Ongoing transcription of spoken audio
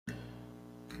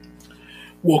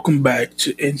Welcome back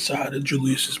to Inside of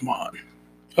Julius's Mind.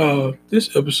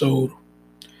 This episode,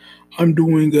 I'm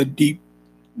doing a deep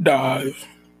dive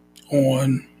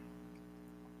on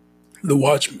The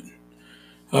Watchmen,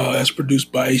 as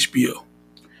produced by HBO.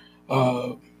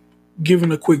 Uh,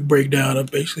 Giving a quick breakdown of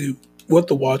basically what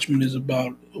The Watchmen is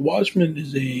about. The Watchmen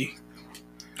is a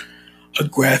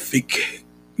graphic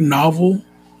novel,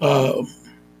 a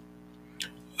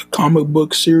comic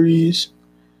book series,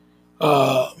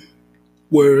 uh,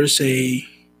 where it's a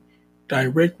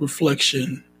direct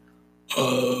reflection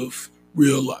of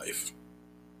real life.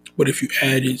 But if you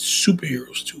added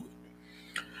superheroes to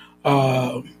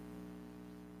it,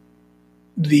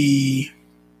 the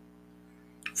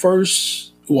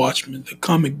first Watchmen, the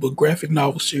comic book graphic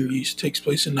novel series, takes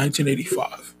place in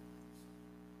 1985.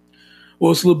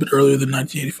 Well, it's a little bit earlier than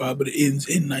 1985, but it ends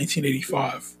in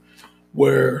 1985,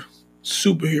 where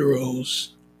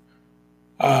superheroes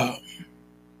um,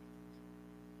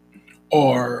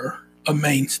 are a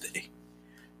mainstay,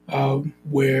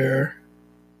 where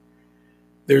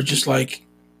they're just like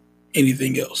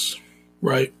anything else,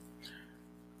 right?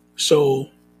 So,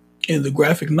 in the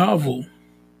graphic novel,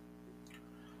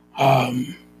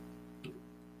 um,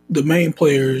 the main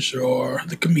players are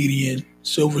the comedian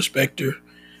Silver Spectre,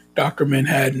 Doctor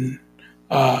Manhattan,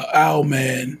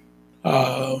 Owlman,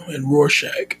 and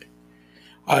Rorschach,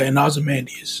 and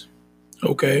Ozymandias.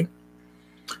 Okay,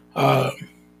 uh,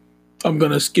 I'm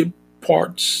gonna skip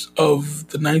parts of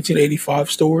the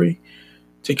 1985 story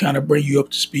to kind of bring you up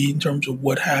to speed in terms of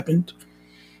what happened.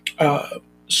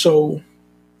 So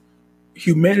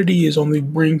humanity is on the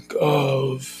brink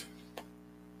of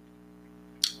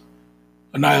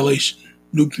annihilation,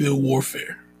 nuclear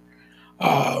warfare.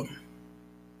 Um,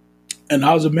 and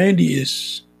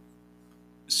Ozymandias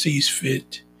sees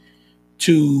fit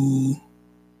to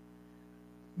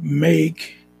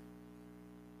make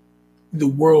the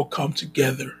world come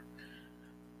together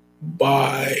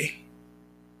by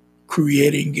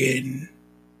creating a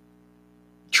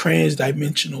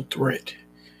trans-dimensional threat,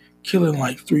 killing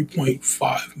like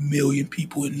 3.5 million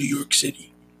people in New York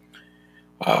City.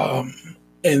 Um,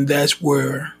 and that's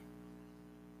where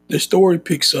the story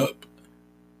picks up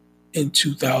in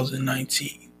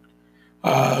 2019.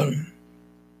 Um,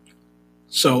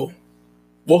 so,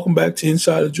 welcome back to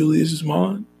Inside of Julius's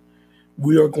Mind.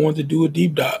 We are going to do a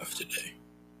deep dive today.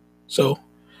 So,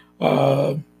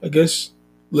 I guess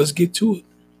let's get to it.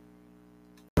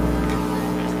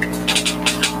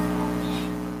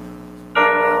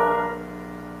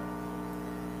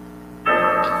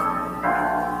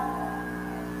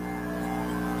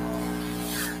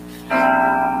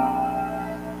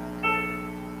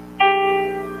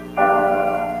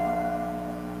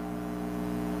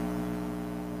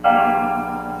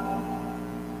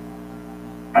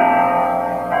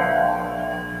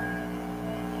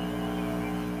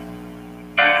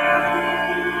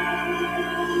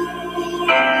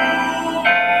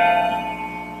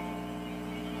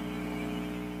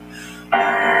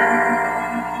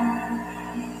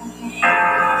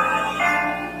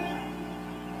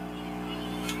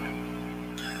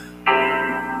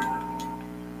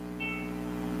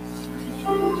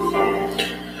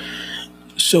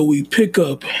 So we pick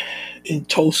up in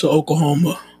Tulsa,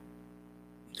 Oklahoma.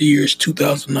 The year is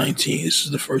 2019. This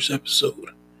is the first episode.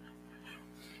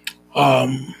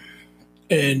 Um,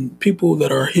 and people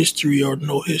that are history or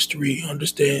no history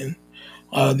understand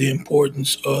the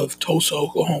importance of Tulsa,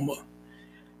 Oklahoma,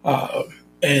 uh,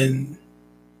 and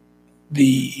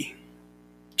the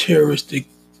terroristic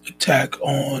attack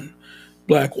on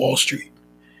Black Wall Street.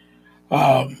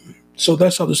 So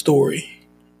that's how the story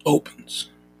opens.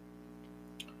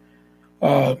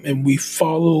 And we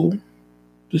follow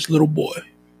this little boy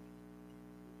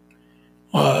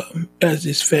as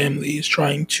his family is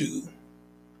trying to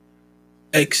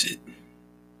exit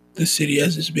the city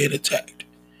as it's being attacked.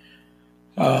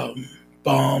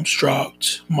 Bombs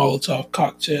dropped, Molotov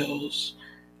cocktails,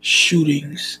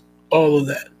 shootings, all of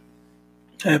that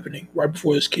happening right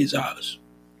before this kid's eyes.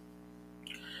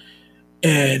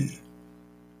 And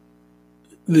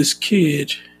this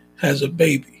kid has a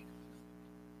baby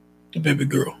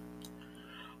girl.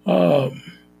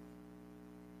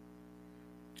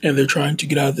 And they're trying to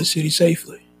get out of the city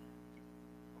safely.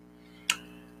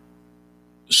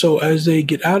 So as they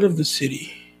get out of the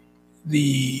city,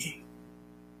 the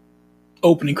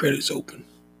opening credits open.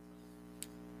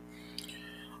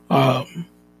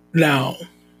 Now,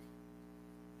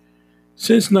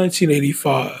 since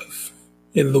 1985,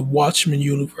 in the Watchmen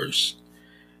universe,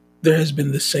 there has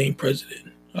been the same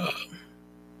president. I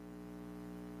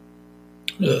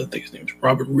think his name is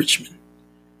Robert Richmond.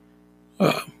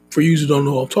 For you who don't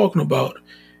know what I'm talking about,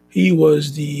 He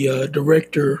was the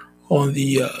director on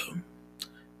the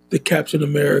Captain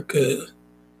America,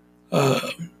 uh,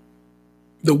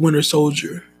 the Winter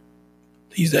Soldier.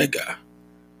 He's that guy.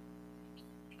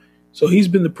 So he's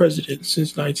been the president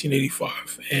since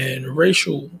 1985, and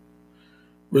racial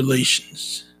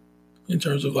relations, in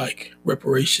terms of like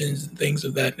reparations and things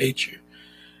of that nature,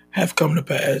 have come to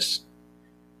pass.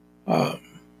 Um,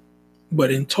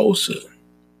 but in Tulsa,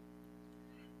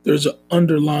 there's an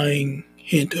underlying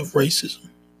hint of racism.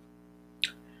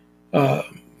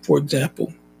 For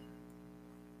example,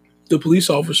 the police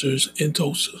officers in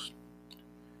Tulsa,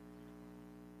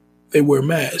 they wear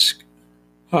masks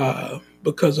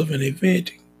because of an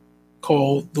event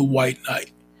called the White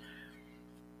Night.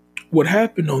 What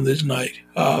happened on this night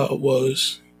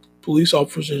was police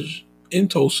officers in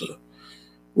Tulsa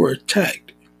were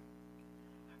attacked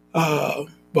by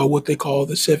what they call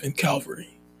the 7th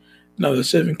Cavalry. Now, the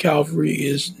 7th Cavalry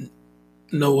is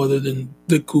no other than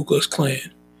the Ku Klux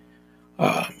Klan,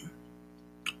 um,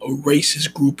 a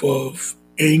racist group of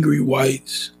angry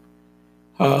whites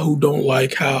who don't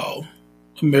like how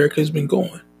America has been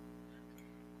going.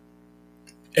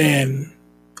 And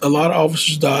a lot of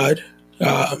officers died.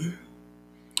 And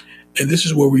this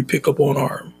is where we pick up on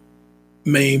our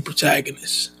main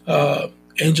protagonist,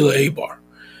 Angela Abar.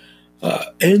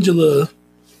 Angela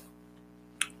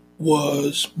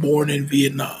was born in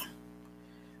Vietnam.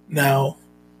 Now,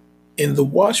 in the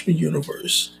Watchmen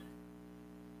universe,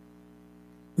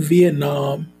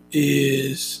 Vietnam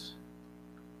is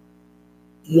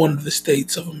one of the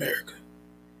states of America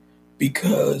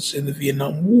because in the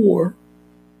Vietnam War,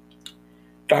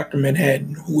 Dr.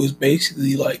 Manhattan, who is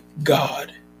basically like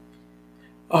God,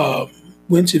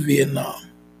 went to Vietnam.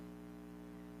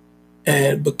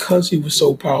 And because he was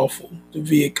so powerful, the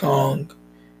Viet Cong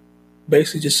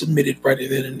basically just submitted right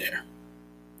then and there.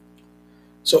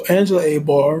 So Angela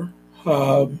Abar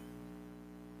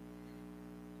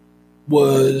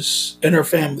was, and her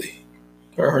family,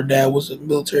 her dad was a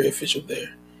military official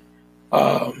there,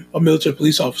 a military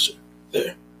police officer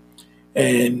there.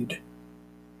 And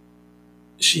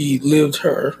she lived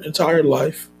her entire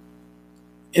life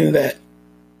in that,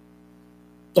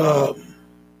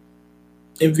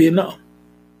 in Vietnam.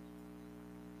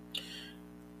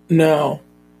 Now,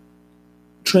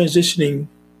 transitioning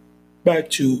back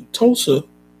to Tulsa,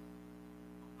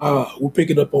 we're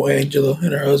picking up on Angela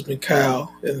and her husband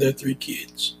Kyle and their 3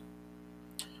 kids.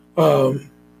 The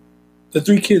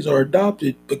 3 kids are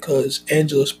adopted because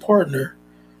Angela's partner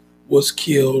was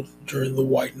killed during the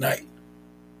White Night.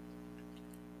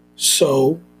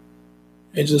 So,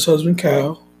 Angela's husband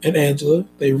Kyle and Angela,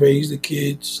 they raised the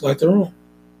kids like their own.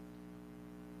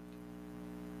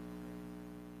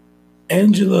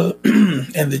 Angela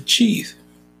and the chief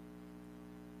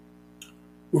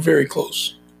were very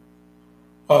close.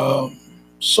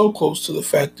 So close to the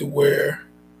fact that where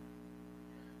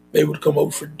they would come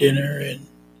over for dinner and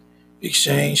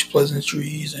exchange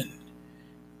pleasantries and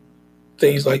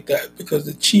things like that because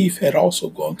the chief had also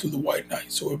gone through the White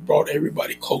Night, so it brought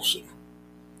everybody closer.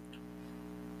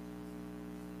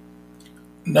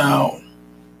 Now,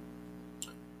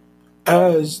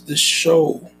 as the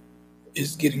show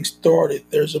is getting started,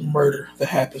 there's a murder that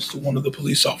happens to one of the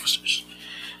police officers.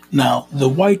 Now, the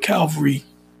White Cavalry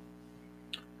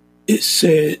is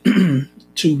said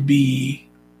to be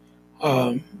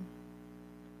kind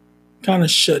of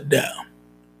shut down.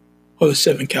 Or the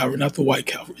 7th Cavalry, not the White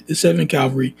Cavalry. The 7th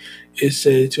Cavalry is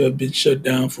said to have been shut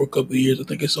down for a couple of years. I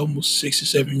think it's almost 6 or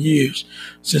 7 years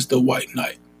since the White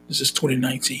Night. This is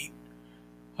 2019.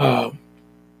 And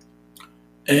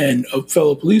a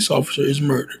fellow police officer is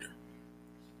murdered.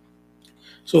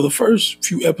 So the first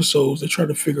few episodes, they're trying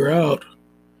to figure out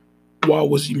why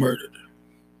was he murdered,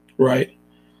 right?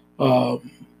 Well,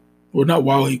 not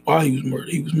why he was murdered.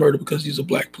 He was murdered because he's a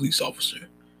black police officer.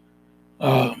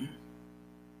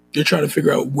 They're trying to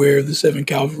figure out where the 7th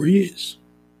Cavalry is.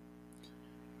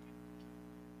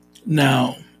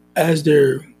 Now, as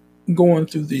they're going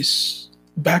through this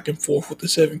back and forth with the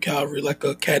 7th Cavalry, like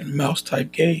a cat and mouse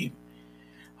type game,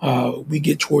 we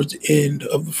get towards the end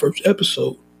of the first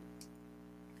episode.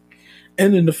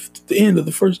 And in the end of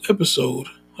the first episode,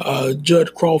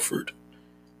 Judd Crawford,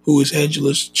 who is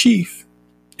Angela's chief,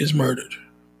 is murdered.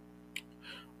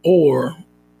 Or,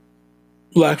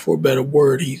 lack for a better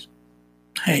word, he's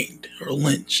hanged or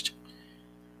lynched.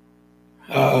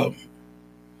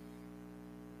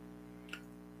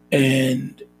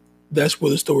 And that's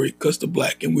where the story cuts to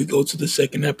black, and we go to the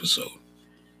second episode.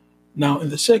 Now, in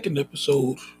the second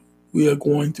episode, we are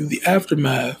going through the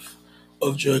aftermath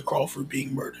of Judd Crawford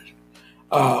being murdered,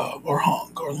 or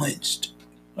hung, or lynched.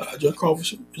 John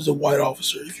Crawford is a white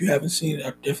officer. If you haven't seen it,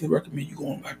 I definitely recommend you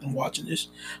going back and watching this.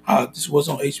 This was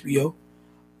on HBO,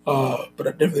 but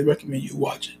I definitely recommend you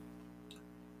watch it.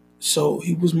 So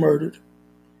he was murdered,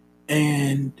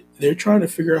 and they're trying to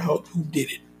figure out who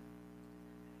did it.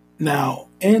 Now,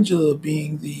 Angela,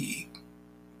 being the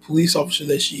police officer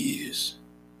that she is,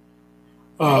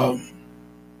 um,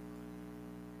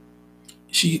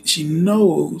 she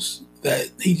knows that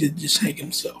he did just hang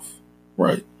himself,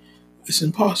 right? It's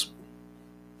impossible.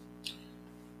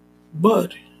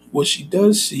 But what she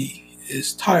does see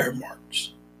is tire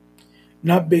marks.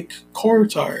 Not big car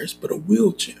tires, but a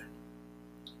wheelchair.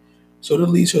 So that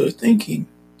leads her to thinking,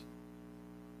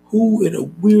 who in a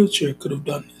wheelchair could have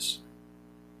done this?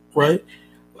 Right?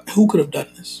 Who could have done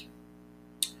this?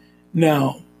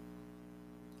 Now,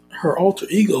 her alter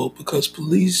ego, because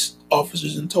police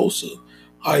officers in Tulsa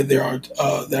hide their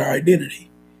identity.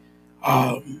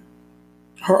 Um,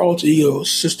 Her alter ego is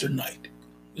Sister Night.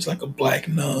 It's like a black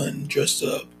nun dressed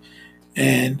up,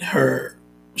 and her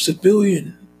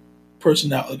civilian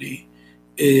personality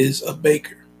is a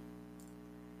baker.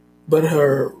 But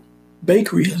her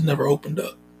bakery has never opened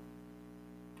up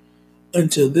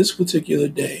until this particular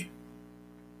day,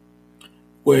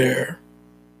 where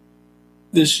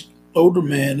this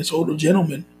this older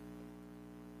gentleman,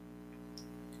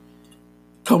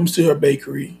 comes to her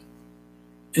bakery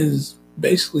and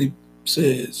basically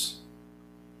says,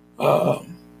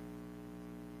 um,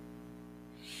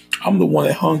 I'm the one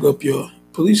that hung up your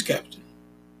police captain.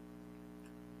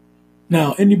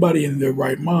 Now, anybody in their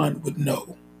right mind would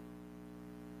know,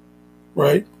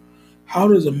 right? How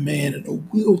does a man in a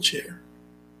wheelchair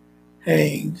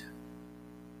hang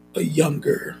a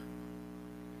younger,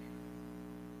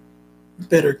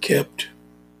 better kept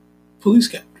police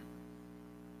captain?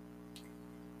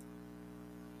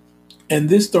 And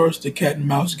this starts the cat and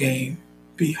mouse game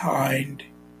behind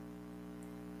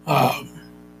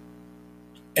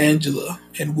Angela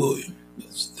and William.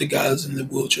 The guy's in the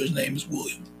wheelchair's name is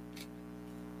William.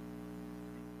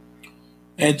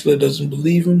 Angela doesn't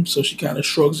believe him, so she kind of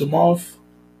shrugs him off.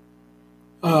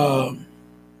 And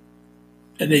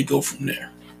they go from there.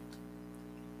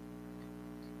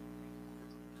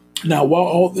 Now, while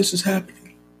all this is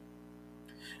happening,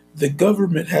 the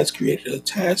government has created a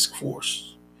task force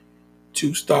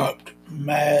to stop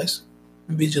mass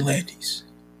vigilantes.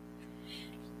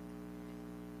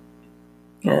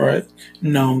 All right.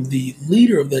 Now, the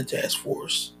leader of that task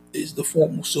force is the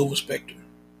former Silver Spectre.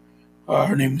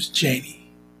 Her name is Janie.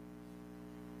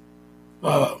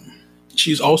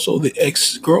 She's also the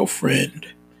ex-girlfriend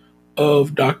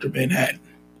of Dr. Manhattan.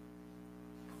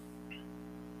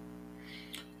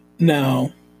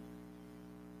 Now,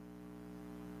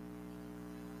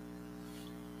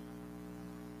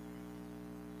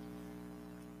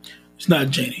 it's not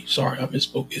Janie. Sorry, I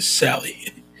misspoke. It's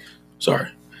Sally. Sorry.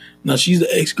 Now, she's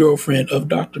the ex-girlfriend of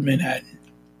Dr. Manhattan.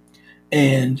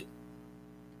 And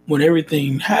when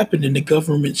everything happened and the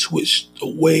government switched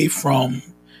away from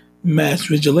mass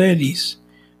vigilantes,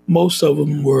 most of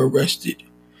them were arrested.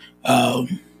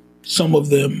 Some of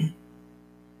them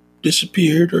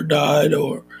disappeared or died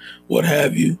or what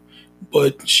have you.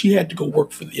 But she had to go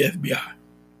work for the FBI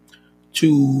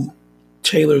to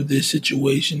tailor this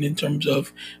situation in terms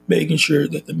of making sure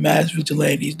that the mass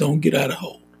vigilantes don't get out of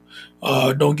hold,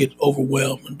 don't get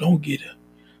overwhelmed, and don't get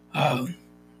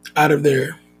out of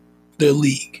their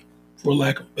league, for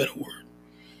lack of a better word.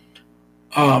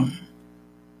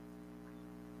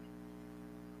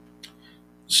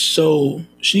 So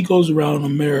she goes around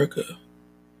America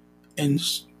and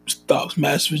stops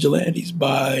mass vigilantes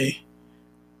by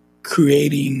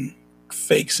creating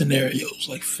fake scenarios,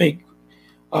 like fake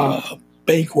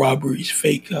bank robberies,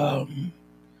 fake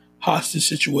hostage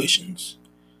situations,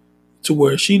 to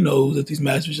where she knows that these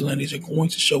mass vigilantes are going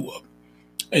to show up,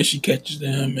 and she catches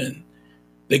them and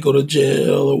they go to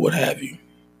jail or what have you.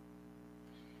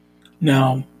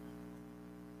 Now,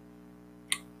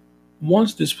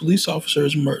 once this police officer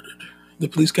is murdered, the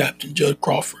police captain, Judd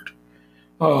Crawford,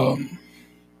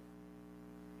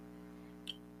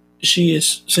 she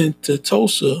is sent to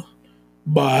Tulsa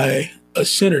by a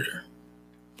senator.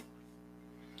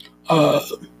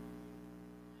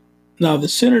 Now, the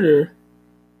senator,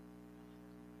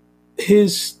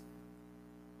 his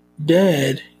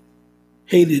dad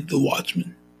hated the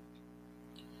Watchmen.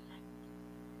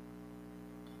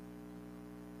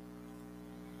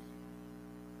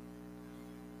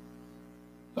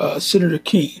 Senator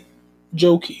Keene,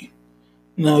 Joe Keene.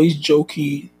 Now he's Joe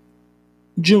Keene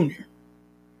Jr.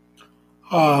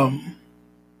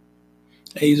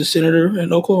 He's a senator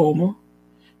in Oklahoma,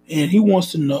 and he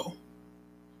wants to know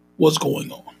what's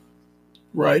going on,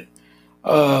 right?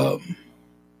 Um,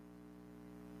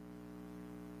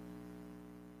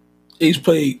 he's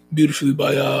played beautifully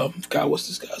by God. What's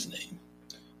this guy's name?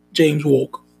 James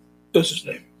Woke. That's his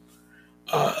name.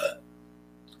 Uh,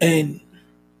 and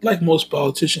like most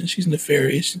politicians, he's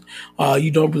nefarious.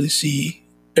 You don't really see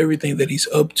everything that he's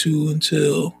up to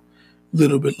until a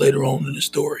little bit later on in the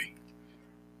story.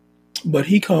 But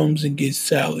he comes and gets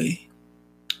Sally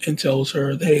and tells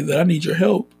her, "Hey, that I need your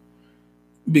help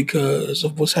because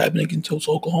of what's happening in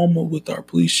Tulsa, Oklahoma, with our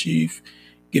police chief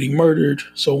getting murdered,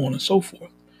 so on and so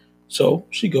forth." So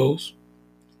she goes.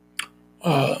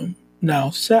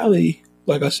 Now, Sally,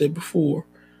 like I said before,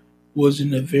 was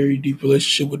in a very deep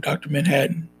relationship with Dr.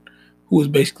 Manhattan, who was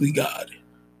basically God.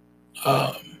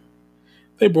 Um,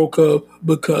 they broke up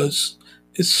because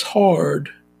it's hard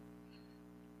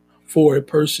for a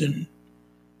person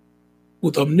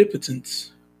with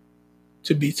omnipotence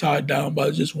to be tied down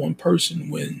by just one person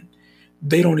when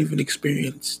they don't even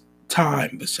experience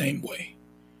time the same way.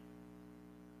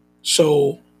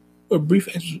 So, a brief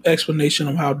explanation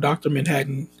of how Dr.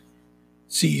 Manhattan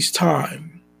sees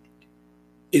time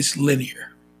is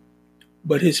linear,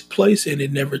 but his place in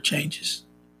it never changes.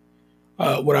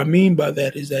 What I mean by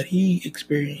that is that he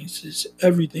experiences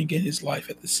everything in his life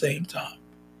at the same time,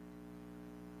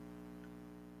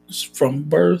 from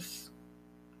birth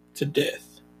to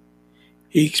death.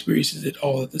 He experiences it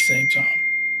all at the same time.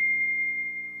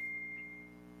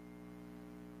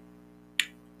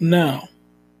 Now,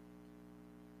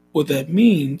 what that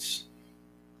means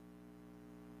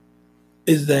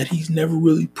is that he's never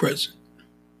really present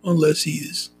unless he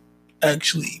is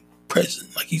actually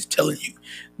present, like he's telling you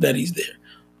that he's there.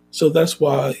 So that's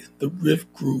why the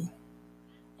rift grew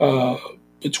uh,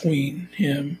 between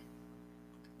him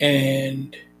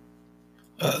and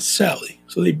Sally.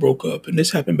 So they broke up, and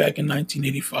this happened back in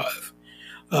 1985.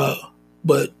 Uh,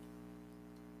 but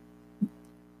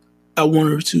I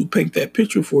wanted to paint that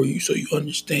picture for you so you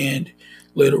understand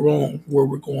later on where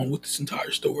we're going with this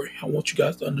entire story. I want you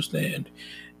guys to understand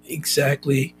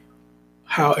exactly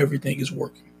how everything is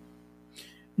working.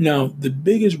 Now, the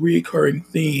biggest recurring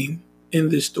theme in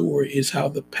this story is how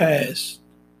the past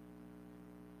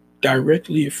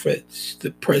directly affects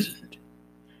the present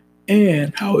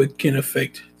and how it can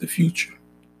affect the future,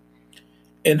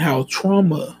 and how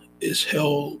trauma is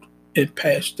held and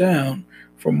passed down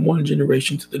from one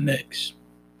generation to the next.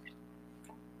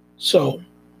 So,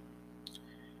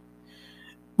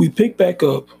 we pick back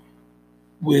up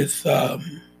with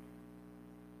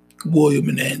William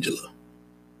and Angela.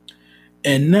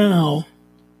 And now,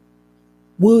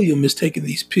 William is taking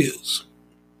these pills.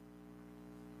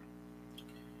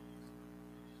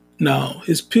 Now,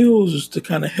 his pills is to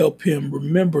kind of help him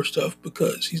remember stuff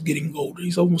because he's getting older.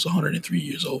 He's almost 103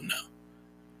 years old now.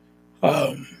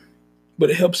 But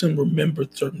it helps him remember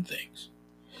certain things.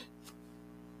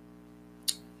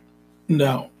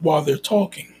 Now, while they're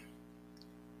talking,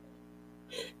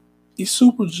 a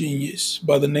super genius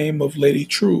by the name of Lady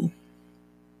True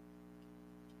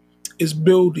is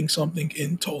building something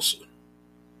in Tulsa.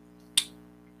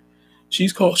 She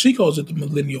calls it the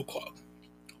Millennial Clock,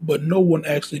 but no one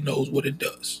actually knows what it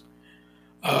does.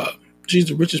 Uh, she's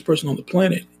the richest person on the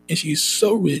planet, and she's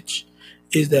so rich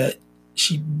is that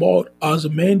she bought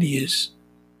Ozymandias'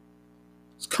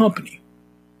 company.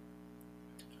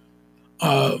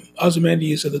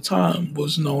 Ozymandias at the time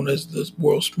was known as the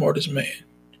world's smartest man.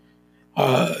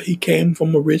 He came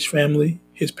from a rich family.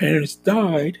 His parents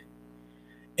died,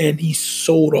 and he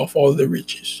sold off all of the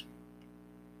riches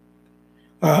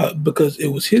because it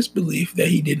was his belief that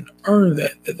he didn't earn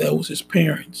that was his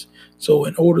parents. So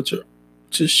in order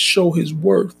to show his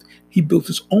worth, he built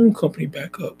his own company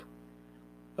back up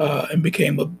and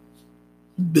became a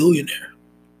billionaire.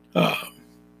 Uh,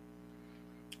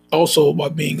 Also by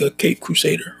being a Cape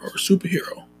Crusader or a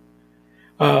superhero.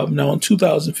 Now in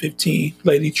 2015,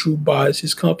 Lady True buys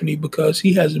his company because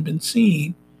he hasn't been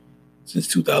seen since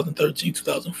 2013,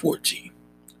 2014.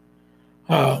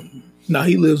 Now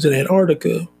he lives in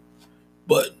Antarctica,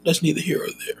 but that's neither here or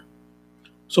there.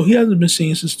 So he hasn't been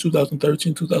seen since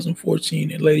 2013,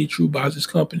 2014, and Lady True buys his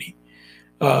company.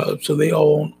 So they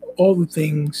own all the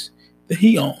things that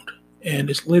he owned. And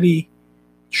it's Lady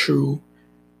True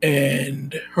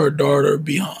and her daughter,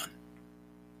 Bihan.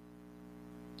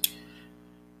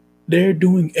 They're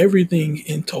doing everything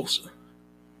in Tulsa.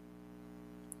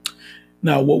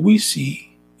 Now, what we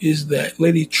see is that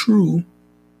Lady True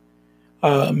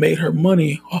made her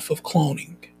money off of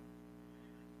cloning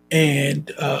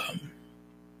and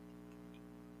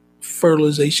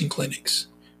fertilization clinics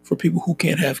for people who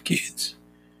can't have kids.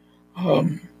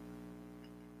 Um,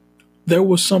 there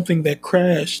was something that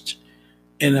crashed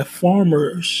in a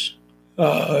farmer's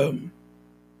um,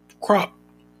 crop.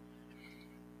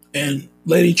 And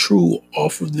Lady True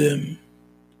offered them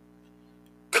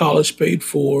college paid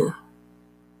for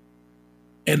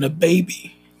and a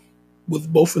baby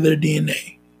with both of their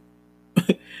DNA.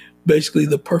 Basically,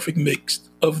 the perfect mix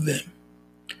of them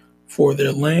for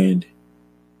their land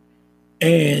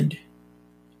and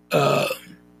uh,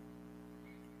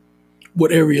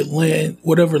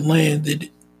 whatever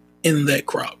landed in that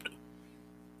crop.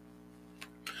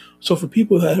 So, for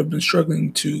people that have been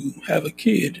struggling to have a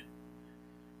kid,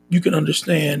 you can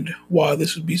understand why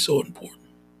this would be so important.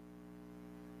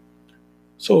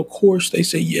 So, of course, they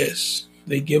say yes.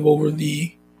 They give over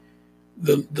the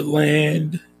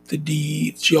land, the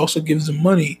deed. She also gives them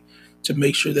money to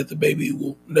make sure that the baby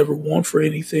will never want for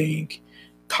anything.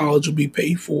 College will be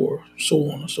paid for,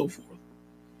 so on and so forth.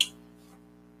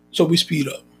 So we speed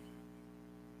up.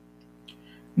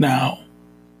 Now,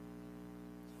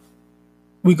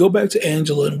 we go back to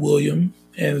Angela and William,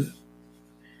 and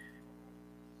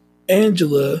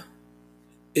Angela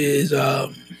is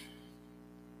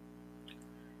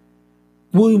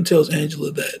William tells Angela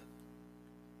that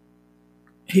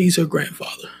he's her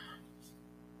grandfather.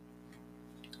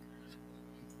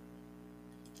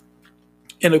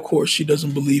 And of course, she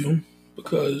doesn't believe him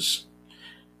because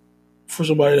for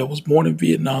somebody that was born in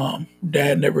Vietnam,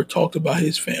 dad never talked about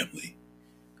his family.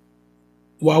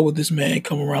 Why would this man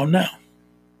come around now?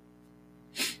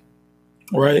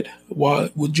 Right?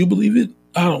 Why would you believe it?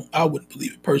 I wouldn't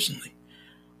believe it personally.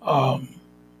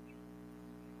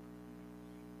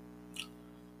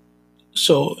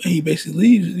 So he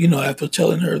basically leaves, after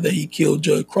telling her that he killed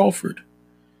Judd Crawford.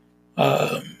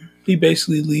 He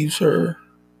basically leaves her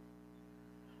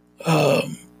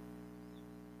on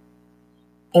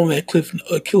that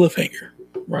cliffhanger,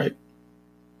 right?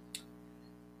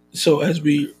 So as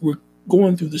we were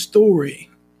going through the story,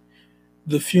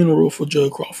 the funeral for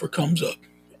Judd Crawford comes up,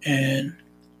 and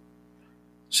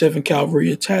 7th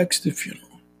Cavalry attacks the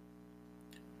funeral.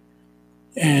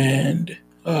 And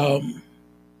a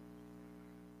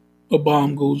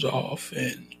bomb goes off,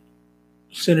 and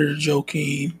Senator Joe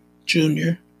Keene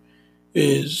Jr.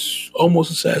 is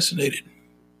almost assassinated.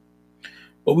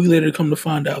 But we later come to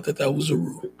find out that that was a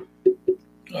ruse.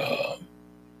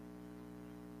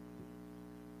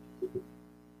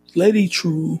 Lady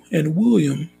True and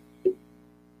William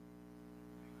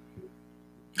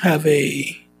have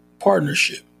a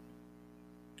partnership.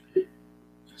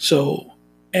 So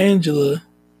Angela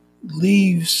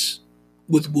leaves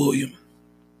with William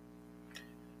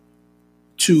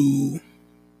to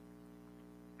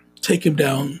take him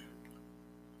down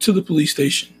to the police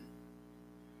station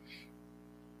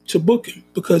to book him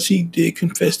because he did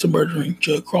confess to murdering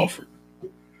Judd Crawford.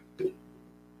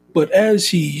 But as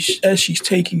she's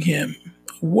taking him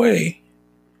away,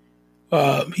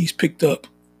 he's picked up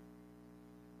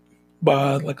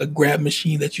by like a grab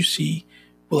machine that you see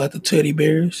with like the teddy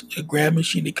bears, a grab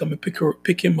machine. They come and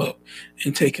pick him up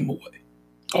and take him away.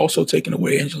 Also taking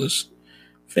away Angela's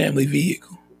family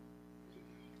vehicle.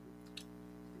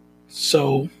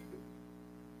 So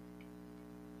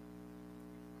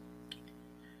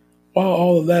while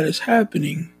all of that is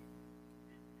happening,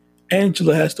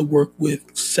 Angela has to work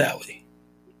with Sally,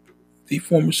 the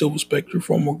former Silver Spectre,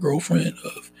 former girlfriend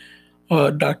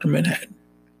of Dr. Manhattan.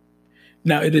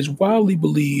 Now, it is widely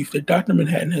believed that Dr.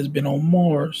 Manhattan has been on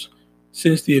Mars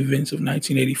since the events of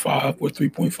 1985, where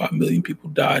 3.5 million people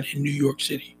died in New York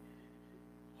City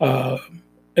at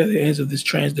the hands of this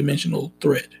transdimensional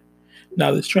threat.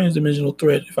 Now, this transdimensional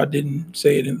threat, if I didn't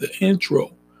say it in the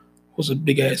intro, was a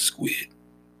big-ass squid.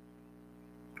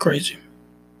 Crazy.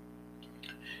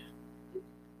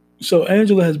 So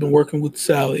Angela has been working with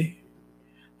Sally,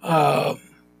 and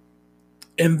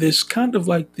this kind of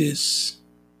like this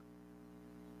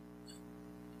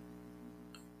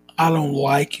I don't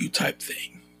like you type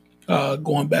thing,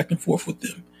 going back and forth with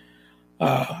them.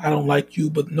 I don't like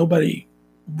you, but nobody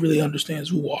really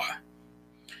understands why.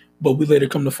 But we later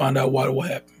come to find out why it will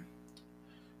happen.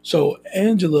 So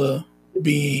Angela,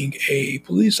 being a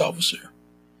police officer,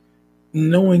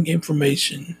 knowing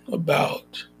information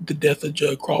about the death of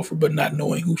Judd Crawford, but not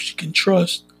knowing who she can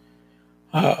trust,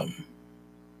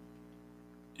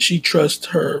 she trusts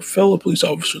her fellow police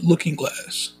officer, Looking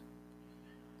Glass.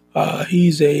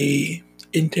 He's a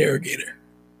interrogator.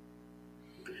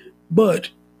 But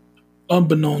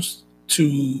unbeknownst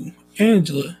to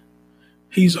Angela,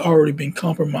 he's already been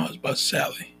compromised by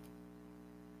Sally.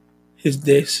 His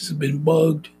desk has been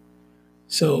bugged.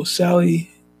 So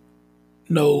Sally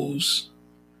knows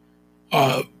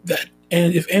that,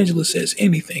 and if Angela says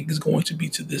anything, it's going to be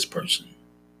to this person.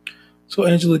 So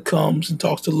Angela comes and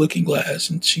talks to Looking Glass,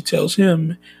 and she tells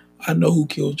him I know who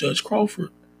killed Judge Crawford,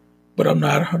 but I'm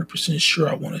not 100% sure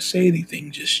I want to say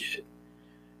anything just yet.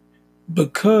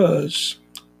 Because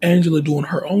Angela, doing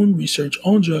her own research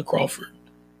on Judge Crawford,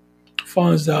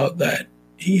 finds out that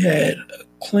he had a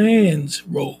Klan's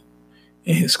robe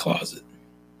in his closet.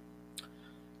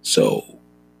 So,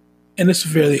 and it's a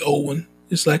fairly old one.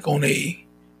 It's like on a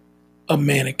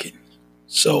mannequin.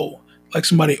 So, like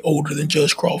somebody older than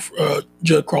Judge Crawford.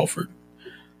 Judge Crawford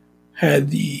had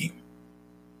the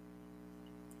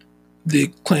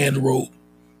Klan robe,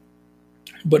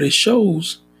 but it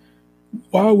shows,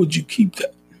 why would you keep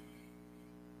that?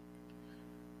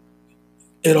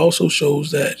 It also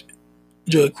shows that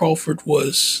Judge Crawford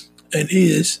was and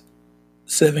is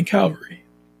 7 Cavalry,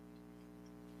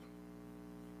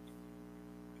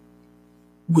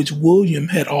 which William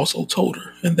had also told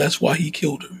her, and that's why he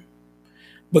killed her,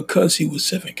 because he was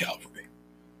 7 Cavalry.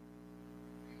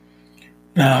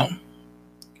 Now,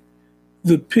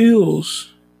 the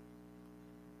pills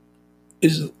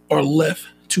are left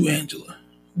to Angela.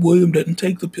 William doesn't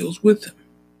take the pills with him.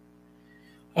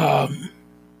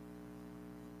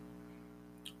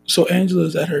 So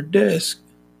Angela's at her desk,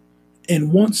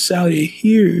 and once Sally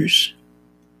hears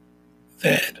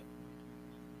that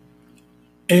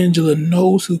Angela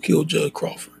knows who killed Judge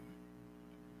Crawford,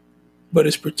 but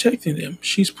is protecting them,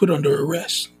 she's put under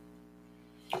arrest.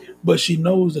 But she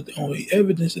knows that the only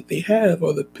evidence that they have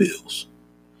are the pills.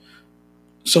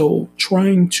 So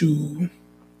trying to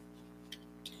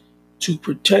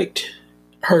protect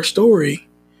her story,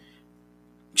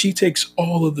 she takes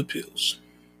all of the pills.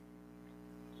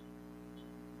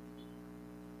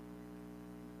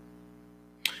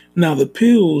 Now the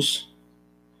pills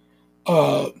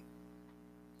are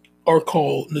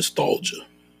called nostalgia.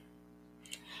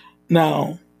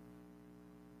 Now,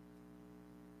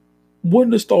 what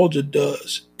nostalgia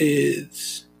does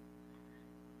is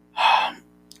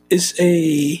it's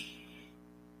a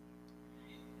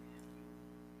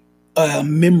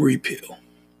memory pill.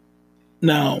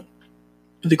 Now,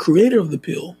 the creator of the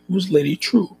pill was Lady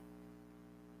True.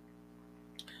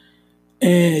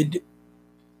 And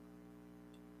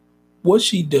what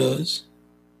she does,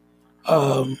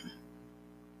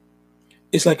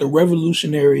 it's like a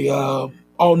revolutionary,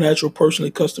 all natural,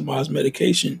 personally customized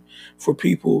medication for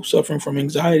people suffering from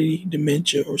anxiety,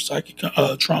 dementia, or psychic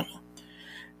trauma.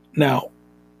 Now,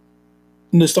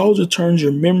 nostalgia turns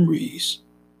your memories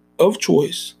of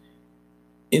choice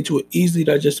into an easily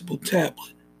digestible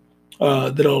tablet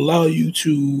that'll allow you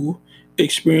to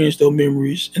experience those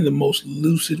memories in the most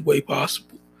lucid way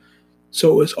possible.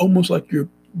 So it's almost like you're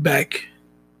back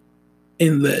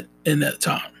in that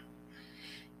time.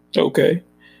 Okay.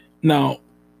 Now,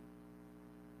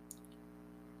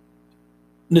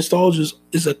 nostalgia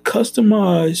is a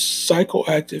customized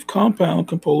psychoactive compound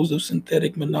composed of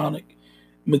synthetic mnemonic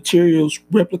materials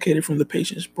replicated from the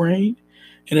patient's brain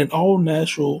and an all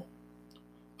natural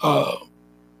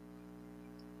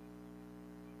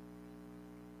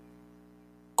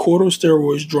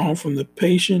corticosteroids drawn from the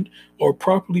patient or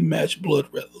properly matched blood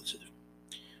relative.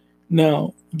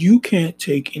 Now, you can't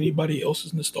take anybody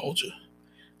else's nostalgia.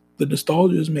 The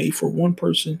nostalgia is made for one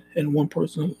person and one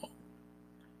person alone.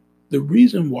 The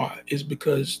reason why is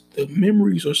because the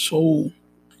memories are so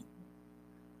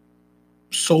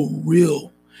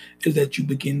real, is that you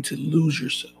begin to lose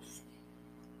yourself.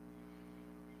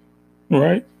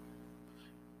 Right?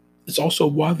 It's also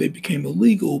why they became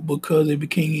illegal, because it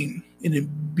became an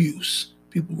abuse.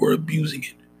 People were abusing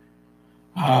it.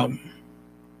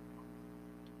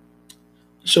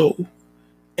 So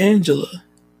Angela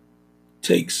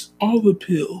takes all the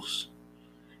pills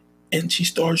and she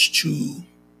starts to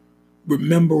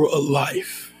remember a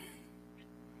life.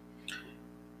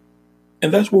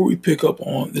 And that's where we pick up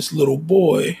on this little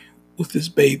boy with this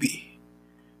baby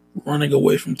running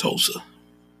away from Tulsa.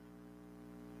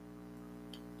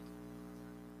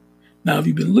 Now, if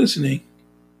you've been listening,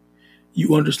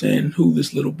 you understand who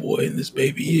this little boy and this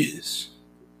baby is.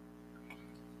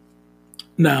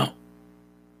 Now,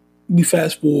 we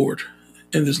fast forward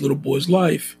in this little boy's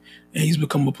life, and he's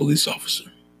become a police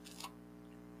officer.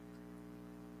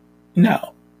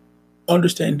 Now,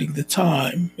 understanding the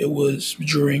time, it was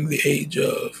during the age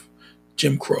of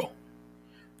Jim Crow.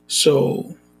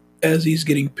 So, as he's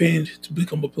getting pinned to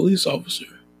become a police officer,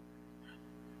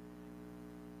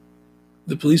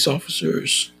 the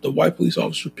white police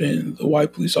officer pinned the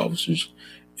white police officers,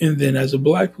 and then as a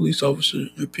black police officer,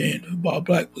 you're pinned by a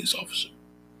black police officer.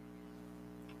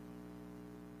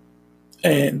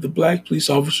 And the black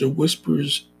police officer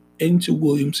whispers into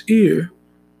William's ear,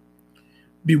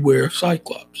 "Beware of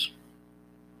Cyclops."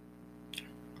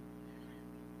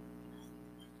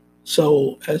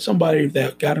 So, as somebody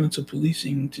that got into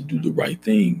policing to do the right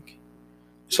thing,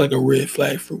 it's like a red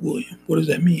flag for William. What does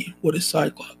that mean? What is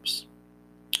Cyclops?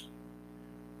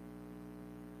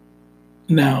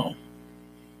 Now,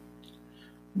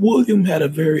 William had a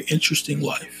very interesting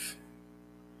life.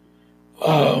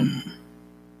 Um,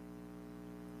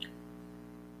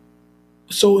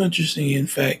 so interesting, in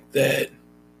fact, that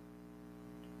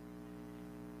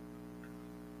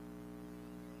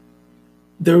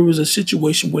there was a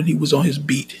situation when he was on his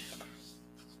beat.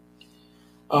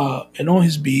 And on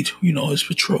his beat, his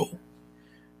patrol,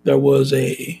 there was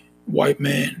a white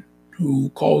man who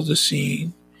caused the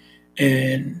scene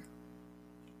and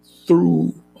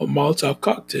threw a Molotov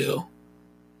cocktail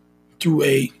through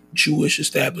a Jewish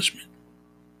establishment.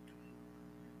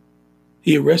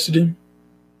 He arrested him,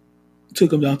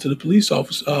 took him down to the police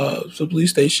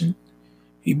station.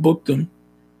 He booked him.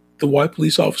 The white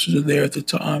police officers are there at the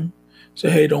time.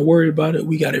 Said, "Hey, don't worry about it.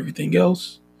 We got everything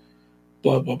else."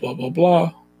 Blah blah blah blah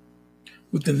blah.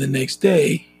 Within the next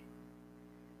day,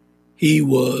 he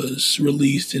was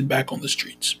released and back on the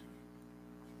streets.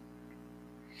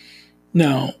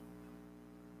 Now,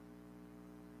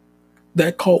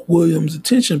 that caught Williams'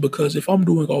 attention because if I'm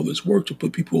doing all this work to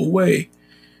put people away,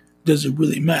 does it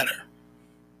really matter?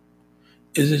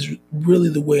 Is this really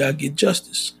the way I get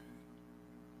justice?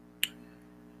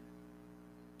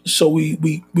 So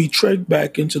we trek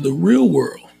back into the real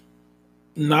world,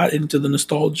 not into the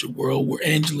nostalgia world where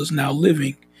Angela's now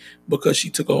living because she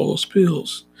took all those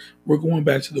pills. We're going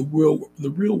back to the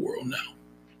real world now.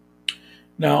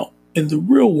 Now, in the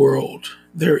real world,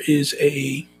 there is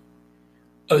a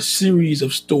series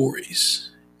of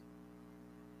stories.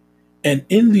 And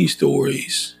in these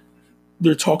stories,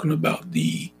 they're talking about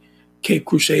the Cape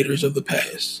Crusaders of the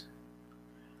past.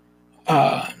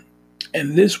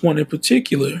 And this one in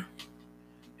particular,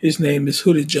 his name is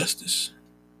Hooded Justice.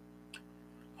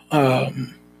 Now,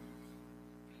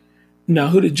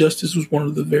 Hooded Justice was one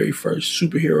of the very first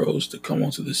superheroes to come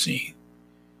onto the scene.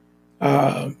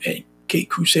 And Cape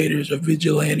Crusaders or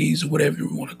vigilantes or whatever you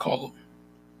want to call them.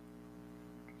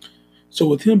 So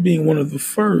with him being one of the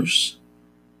first,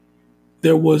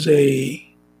 there was a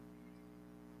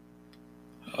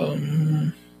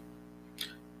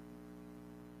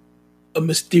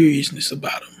mysteriousness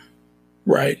about him,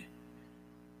 right?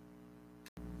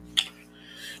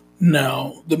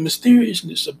 Now, the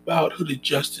mysteriousness about Hooded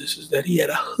Justice is that he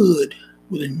had a hood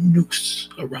with a noose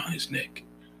around his neck.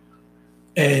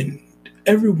 And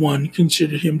everyone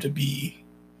considered him to be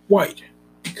white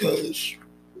because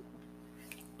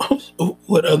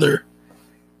whatever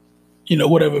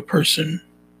person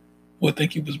would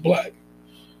think he was black.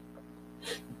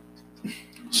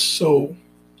 So,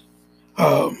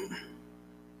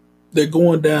 they're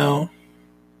going down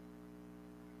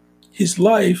his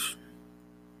life.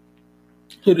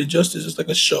 Hooded Justice is like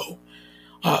a show.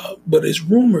 But it's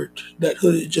rumored that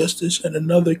Hooded Justice and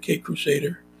another Cape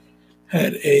Crusader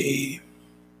had a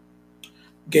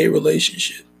gay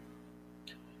relationship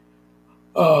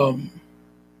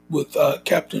with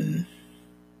Captain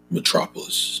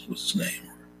Metropolis. What's his name?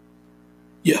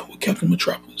 Yeah, with Captain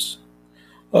Metropolis.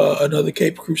 Another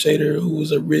Cape Crusader who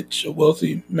was a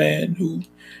wealthy man who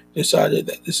decided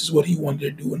that this is what he wanted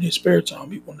to do in his spare time.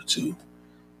 He wanted to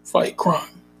fight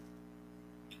crime.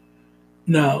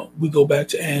 Now, we go back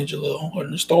to Angela on her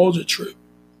nostalgia trip.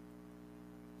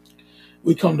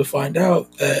 We come to find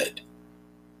out that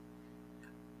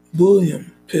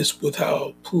William, pissed with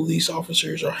how police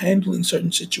officers are handling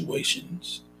certain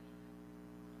situations,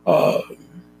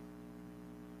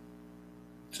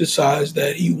 decides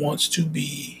that he wants to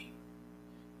be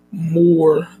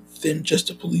more than just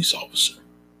a police officer.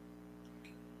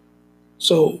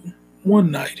 So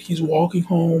one night he's walking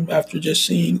home after just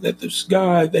seeing that this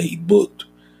guy that he booked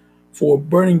for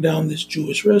burning down this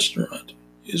Jewish restaurant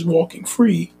is walking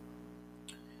free.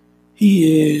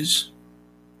 He is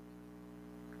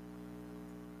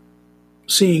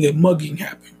seeing a mugging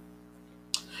happen.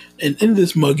 And in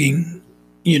this mugging,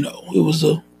 it was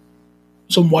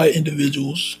some white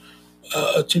individuals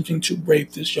attempting to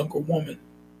rape this younger woman.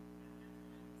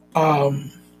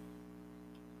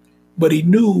 But he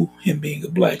knew, him being a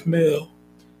black male,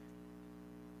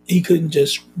 he couldn't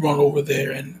just run over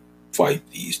there and fight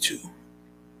these two,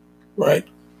 right?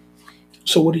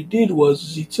 So what he did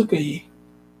was he took a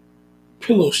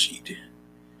pillow sheet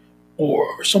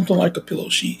or something like a pillow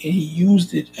sheet and he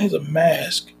used it as a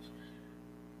mask,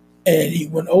 and he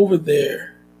went over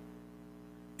there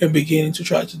and began to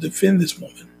try to defend this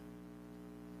woman.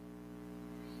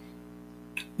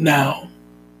 Now,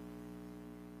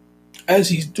 as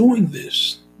he's doing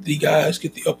this, the guys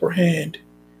get the upper hand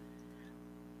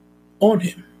on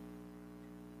him.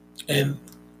 and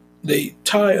they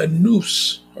tie a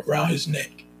noose around his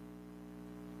neck,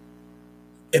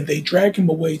 and they drag him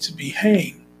away to be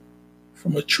hanged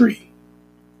from a tree.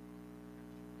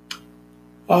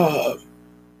 Uh,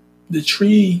 the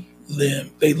tree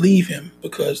limb, they leave him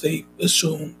because they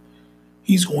assume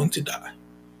he's going to die.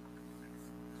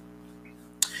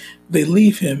 They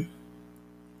leave him,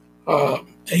 and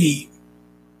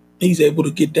he's able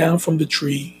to get down from the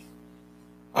tree.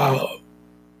 Uh,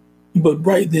 but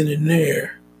right then and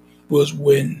there was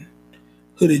when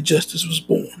Hooded Justice was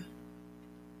born.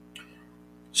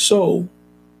 So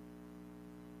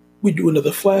we do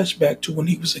another flashback to when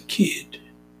he was a kid.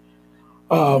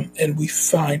 And we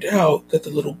find out that the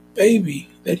little baby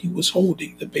that he was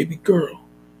holding, the baby girl,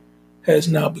 has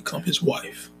now become his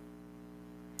wife.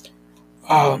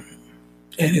 And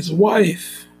his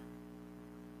wife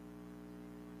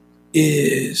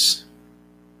is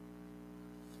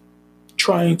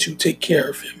trying to take care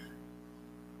of him,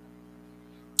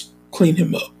 clean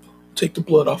him up, take the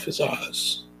blood off his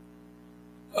eyes.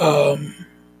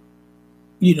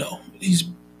 He's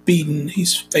beaten,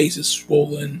 his face is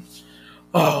swollen,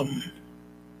 all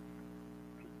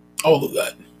of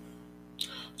that.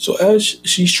 So as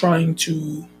she's trying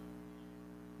to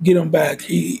get him back,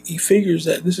 he figures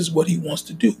that this is what he wants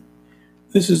to do.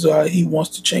 This is how he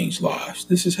wants to change lives.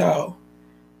 This is how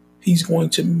he's going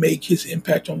to make his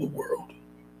impact on the world.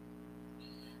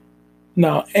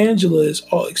 Now, Angela is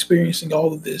all experiencing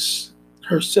all of this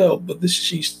herself, but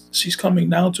she's coming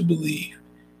now to believe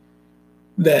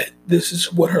that this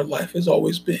is what her life has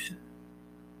always been.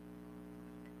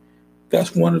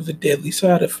 That's one of the deadly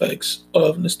side effects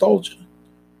of nostalgia.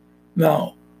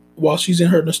 Now, while she's in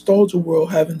her nostalgia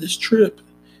world having this trip,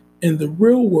 in the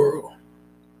real world,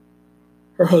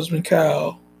 her husband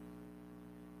Kyle,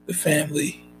 the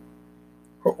family,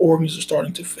 her organs are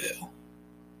starting to fail.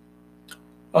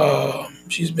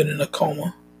 She's been in a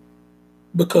coma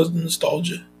because of the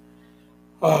nostalgia.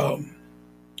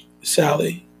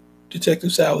 Sally,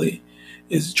 Detective Sally,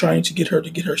 is trying to get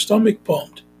her stomach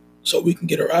pumped so we can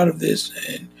get her out of this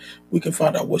and we can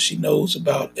find out what she knows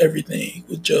about everything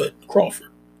with Judd Crawford.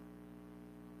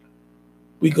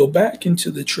 We go back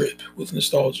into the trip with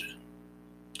nostalgia.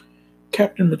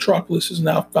 Captain Metropolis has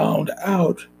now found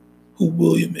out who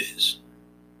William is.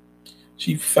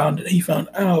 He found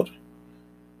out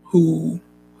who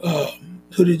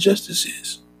Hooded Justice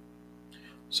is.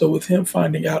 So with him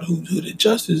finding out who Hooded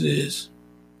Justice is,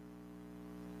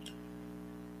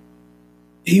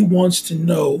 he wants to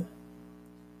know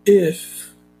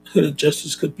if Hooded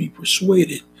Justice could be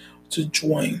persuaded to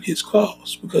join his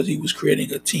cause because he was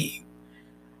creating a team.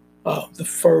 The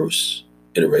first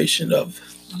iteration of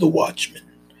the Watchmen.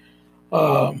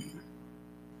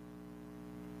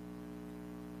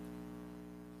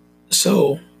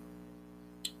 So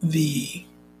the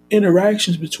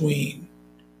interactions between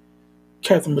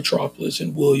Captain Metropolis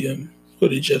and William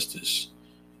Hooded Justice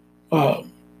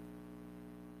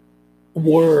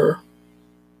were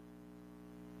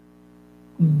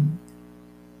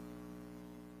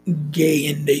gay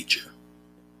in nature.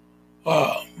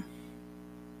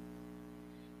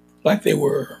 Like they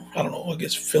were, I don't know, I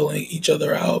guess filling each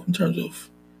other out in terms of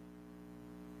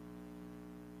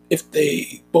if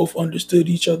they both understood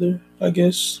each other, I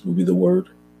guess would be the word.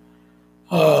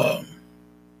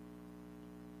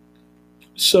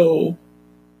 So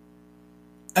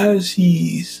as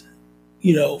he's,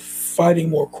 fighting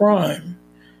more crime,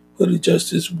 Hooded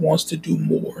Justice wants to do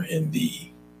more in the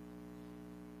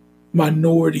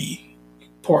minority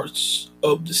parts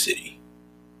of the city.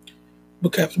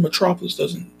 But Captain Metropolis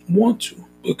doesn't want to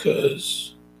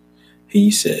because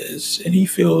he says and he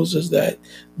feels as that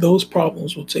those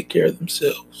problems will take care of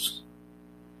themselves.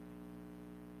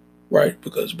 Right?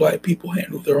 Because black people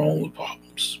handle their own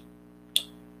problems.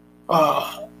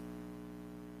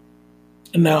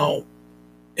 Now,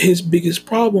 his biggest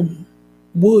problem,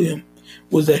 William,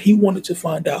 was that he wanted to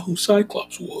find out who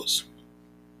Cyclops was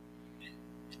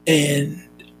and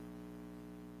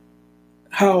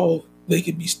how they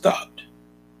could be stopped.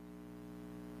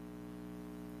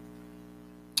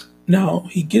 Now,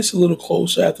 he gets a little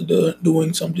closer after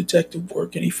doing some detective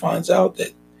work and he finds out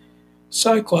that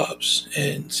Cyclops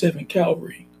and 7th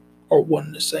Cavalry are one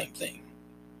and the same thing.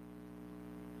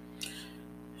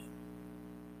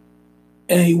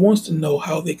 And he wants to know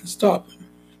how they can stop him.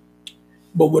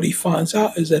 But what he finds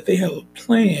out is that they have a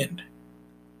plan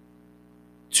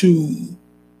to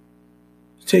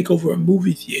take over a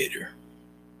movie theater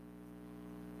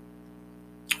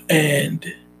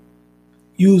and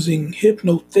using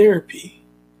hypnotherapy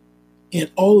in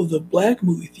all of the black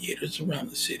movie theaters around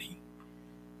the city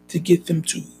to get them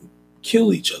to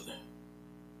kill each other.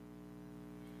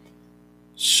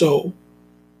 So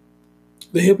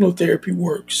the hypnotherapy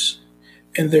works,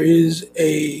 and there is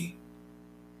a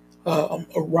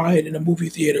riot in a movie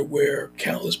theater where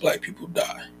countless black people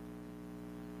die.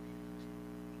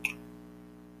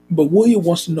 But William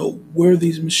wants to know where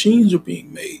these machines are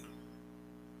being made.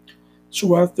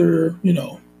 So after,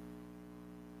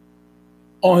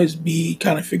 on his beat,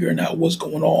 kind of figuring out what's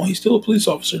going on, he's still a police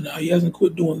officer now. He hasn't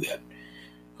quit doing that.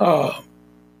 Uh,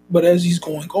 but as he's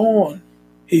going on,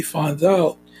 he finds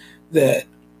out that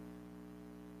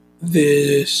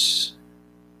this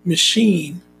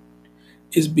machine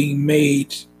is being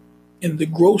made in the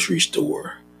grocery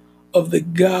store of the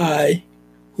guy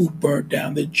who burnt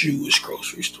down the Jewish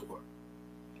grocery store.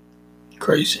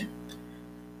 Crazy.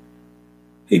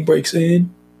 He breaks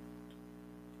in,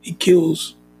 he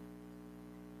kills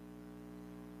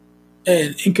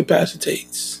and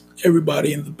incapacitates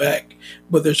everybody in the back,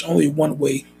 but there's only one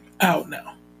way out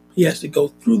now. He has to go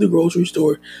through the grocery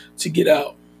store to get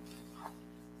out.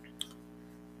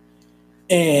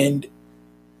 And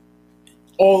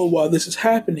all the while this is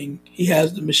happening, he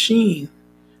has the machine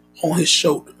on his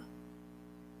shoulder.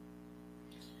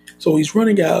 So he's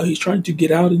running out. He's trying to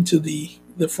get out into the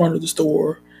front of the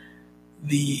store.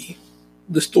 The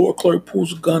store clerk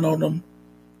pulls a gun on him.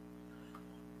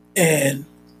 And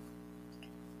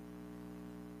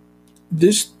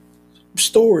this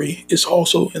story is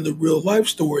also in the real life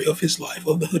story of his life,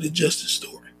 of the Hooded Justice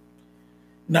story.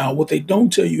 Now, what they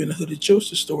don't tell you in the Hooded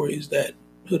Justice story is that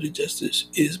Hooded Justice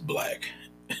is black.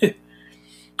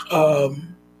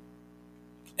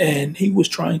 And he was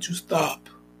trying to stop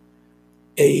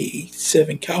a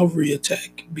 7 Cavalry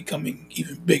attack becoming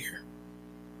even bigger.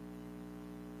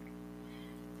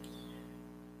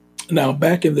 Now,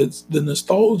 back in the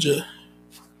nostalgia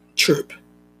trip,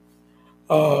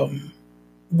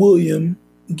 William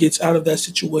gets out of that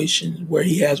situation where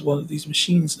he has one of these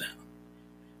machines now.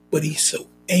 But he's so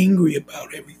angry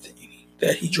about everything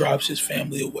that he drives his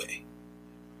family away.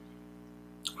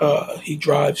 He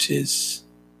drives his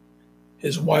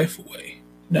wife away.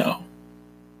 Now,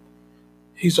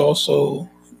 he's also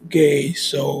gay,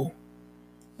 so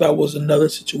that was another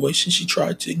situation she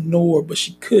tried to ignore, but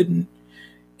she couldn't.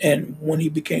 And when he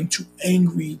became too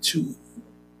angry to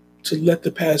let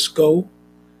the past go,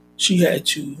 she had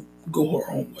to go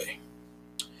her own way.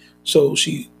 So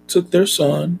she took their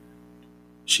son,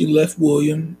 she left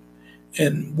William,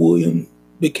 and William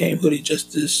became Hooded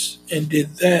Justice and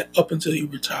did that up until he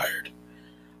retired.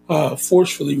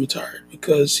 Forcefully retired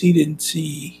because he didn't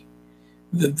see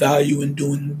the value in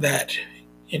doing that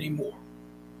anymore.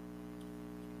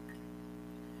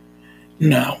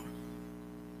 Now,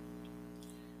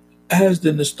 as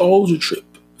the nostalgia trip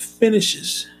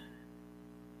finishes,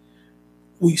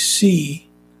 we see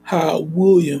how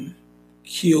William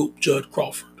killed Judd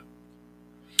Crawford.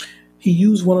 He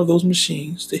used one of those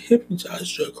machines to hypnotize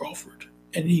Judd Crawford,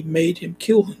 and he made him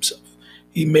kill himself.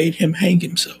 He made him hang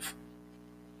himself.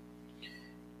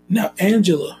 Now,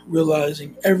 Angela,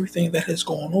 realizing everything that has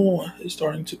gone on, is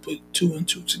starting to put 2 and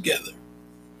 2 together.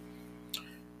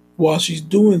 While she's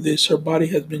doing this, her body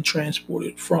has been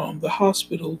transported from the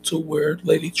hospital to where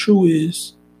Lady True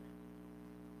is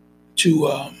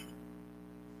to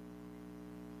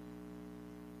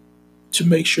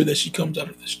make sure that she comes out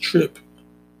of this trip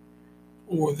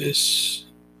or this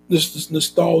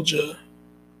nostalgia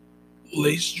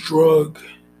laced drug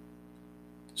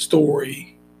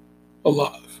story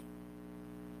alive.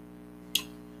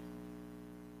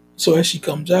 So as she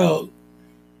comes out,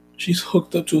 she's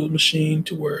hooked up to the machine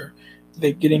to where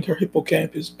they're getting her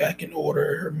hippocampus back in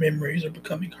order. Her memories are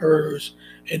becoming hers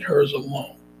and hers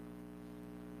alone.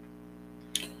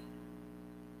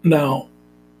 Now,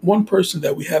 one person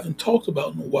that we haven't talked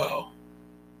about in a while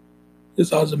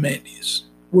is Ozymandias.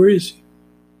 Where is he?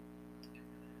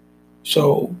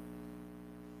 So,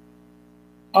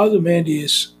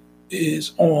 Ozymandias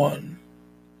is on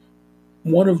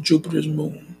one of Jupiter's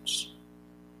moons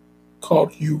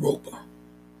called Europa.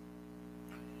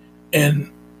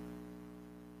 And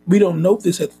we don't know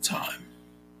this at the time,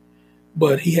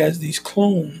 but he has these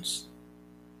clones.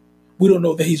 We don't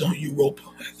know that he's on Europa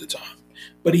at the time,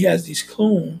 but he has these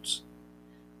clones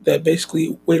that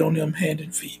basically wait on him hand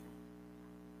and feet.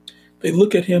 They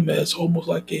look at him as almost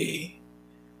like a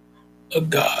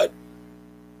god.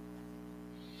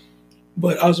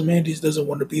 But Ozymandias doesn't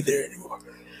want to be there anymore.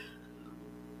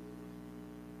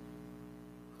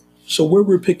 So where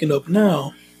we're picking up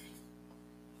now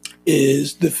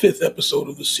is the 5th episode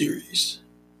of the series.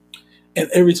 And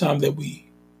every time that we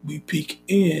peek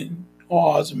in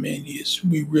on Ozymandias,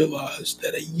 we realize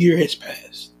that a year has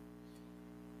passed.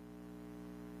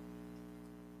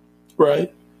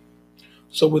 Right?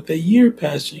 So with a year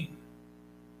passing,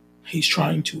 he's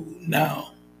trying to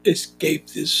now escape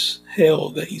this hell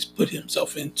that he's put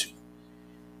himself into.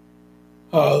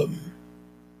 Um,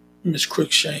 Miss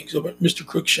Crookshanks, or Mr.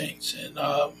 Crookshanks, and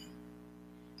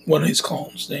one of his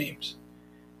clones' names.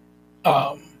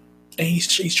 Um, and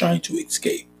he's trying to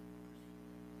escape,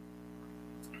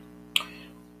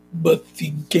 but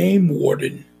the game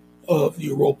warden of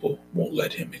Europa won't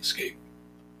let him escape.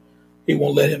 He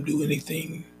won't let him do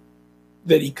anything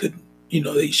that he couldn't,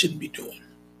 that he shouldn't be doing.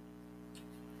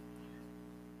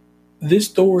 This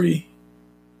story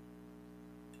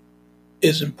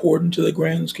is important to the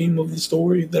grand scheme of the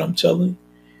story that I'm telling,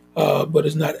 but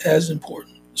it's not as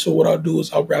important. So what I'll do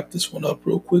is I'll wrap this one up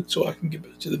real quick so I can get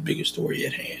back to the bigger story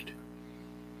at hand.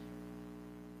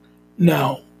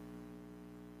 Now,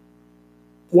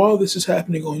 while this is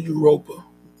happening on Europa,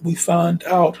 we find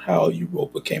out how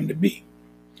Europa came to be.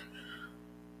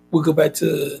 We go back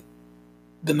to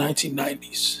the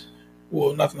 1990s.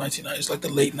 Well, not the 1990s, like the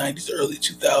late 90s, early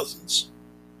 2000s.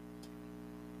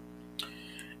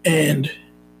 And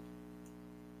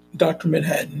Dr.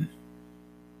 Manhattan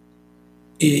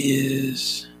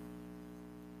is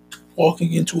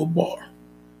walking into a bar.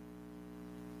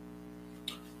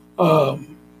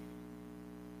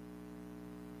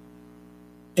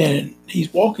 And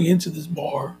he's walking into this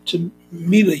bar to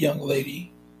meet a young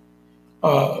lady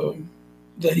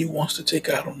that he wants to take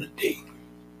out on a date.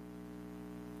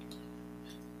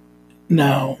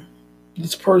 Now,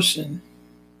 this person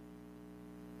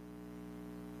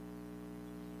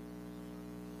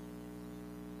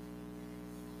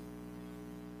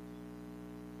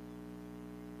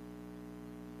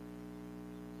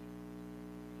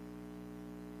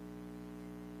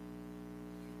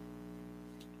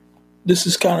this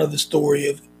is kind of the story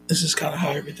of this is kind of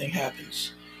how everything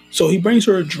happens. So he brings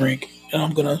her a drink, and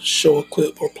I'm gonna show a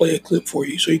clip or play a clip for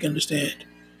you so you can understand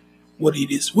what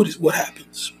it is, what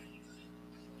happens.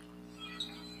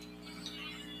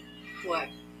 What?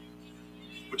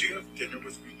 Would you have dinner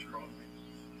with me tomorrow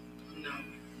night? No.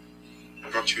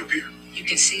 I brought you a beer. You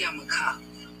can see I'm a cop.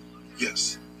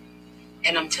 Yes.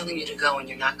 And I'm telling you to go and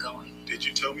you're not going. Did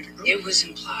you tell me to go? It was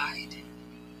implied.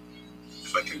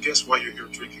 If I can guess why you're here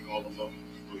drinking all alone,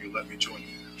 will you let me join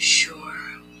you? Sure.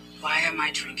 Why am I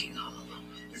drinking all alone?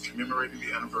 You're commemorating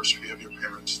the anniversary of your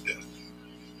parents' death.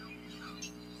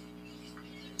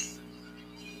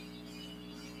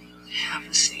 Have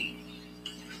a seat.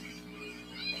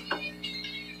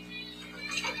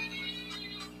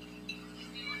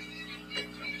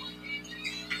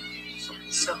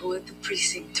 So who at the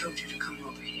precinct told you to come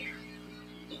over here?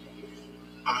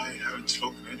 I haven't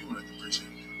spoken to anyone at the precinct.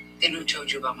 Then who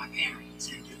told you about my parents?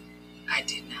 You did. I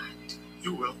did not.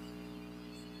 You will.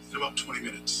 In about 20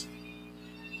 minutes.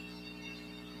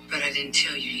 But I didn't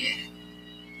tell you yet.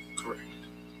 Correct.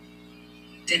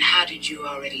 Then how did you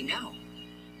already know?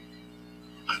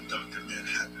 I'm Dr.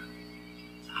 Manhattan.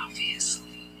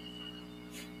 Obviously.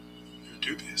 You're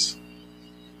dubious.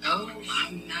 Oh,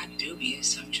 I'm not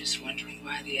dubious. I'm just wondering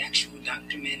why the actual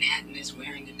Dr. Manhattan is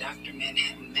wearing a Dr.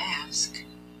 Manhattan mask.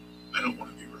 I don't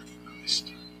want to be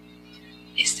recognized.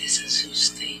 Is this a Zeus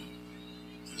thing?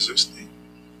 The Zeus thing?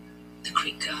 The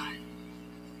Greek god?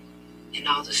 In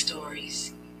all the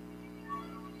stories,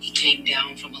 he came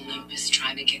down from Olympus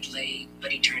trying to get laid,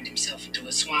 but he turned himself into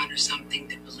a swan or something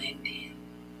to blend in.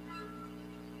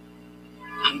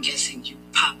 I'm guessing you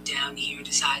popped down here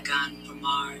to Saigon from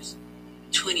Mars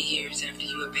 20 years after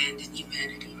you abandoned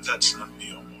humanity. That's not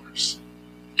me on Mars.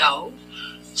 No?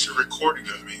 It's a recording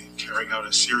of me carrying out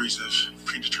a series of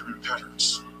predetermined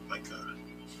patterns, like a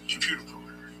computer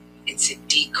program. It's a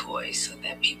decoy so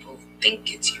that people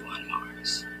think it's you on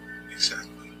Mars.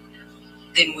 Exactly.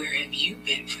 Then where have you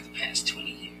been for the past 20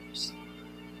 years?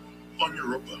 On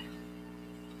Europa.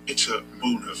 It's a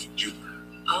moon of Jupiter.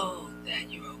 Oh, that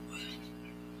Europa.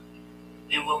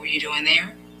 And what were you doing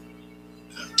there?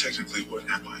 Technically, what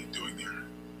am I doing there?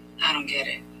 I don't get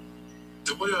it.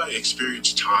 The way I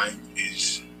experience time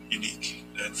is unique,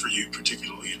 and for you,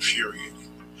 particularly infuriating.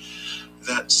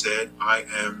 That said, I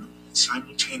am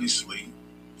simultaneously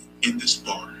in this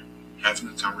bar, having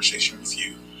a conversation with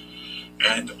you,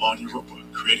 and on Europa,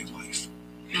 creating life.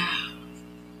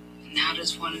 And how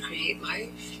does one create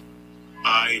life?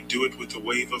 I do it with the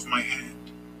wave of my hand.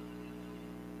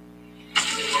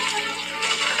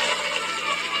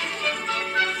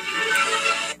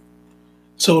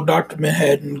 So Dr.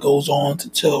 Manhattan goes on to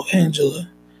tell Angela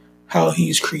how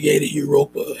he's created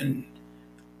Europa and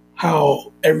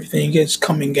how everything is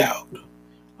coming out.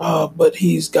 But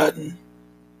he's gotten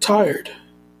tired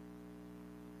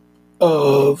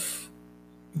of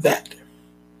that.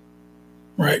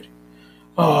 Right?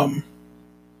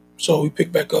 So we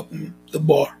pick back up in the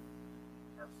bar.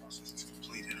 Our process is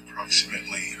complete in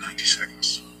approximately 90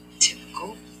 seconds.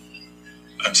 Typical.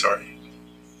 I'm sorry.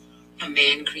 A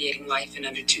man creating life in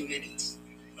under 2 minutes.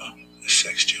 Oh, a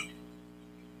sex joke.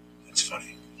 That's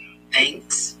funny.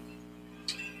 Thanks.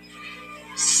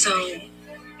 So,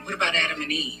 what about Adam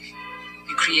and Eve?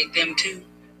 You create them too?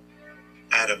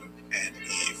 Adam and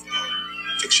Eve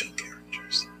are fictional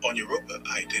characters. On Europa,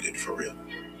 I did it for real.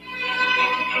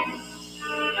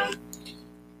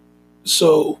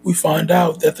 So we find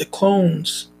out that the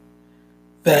clones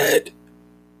that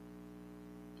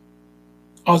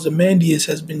Ozymandias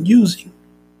has been using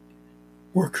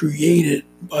were created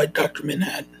by Dr.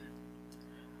 Manhattan.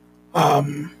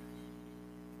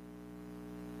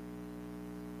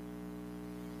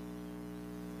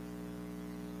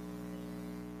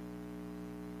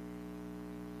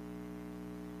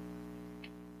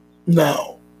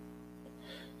 Now,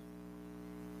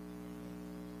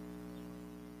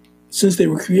 since they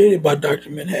were created by Dr.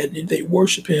 Manhattan, they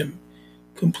worship him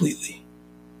completely.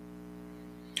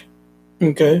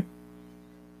 Okay?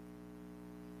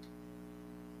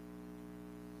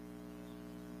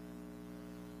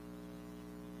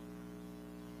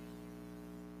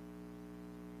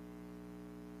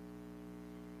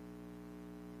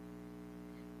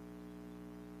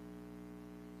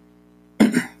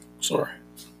 Sorry.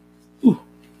 Ooh,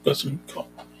 got some cough.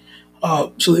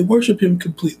 So they worship him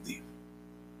completely.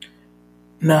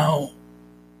 Now,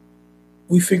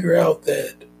 we figure out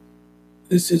that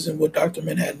this isn't what Dr.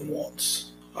 Manhattan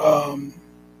wants.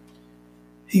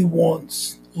 He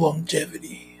wants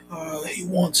longevity. He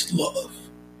wants love.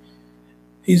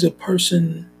 He's a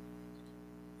person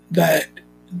that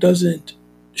doesn't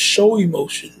show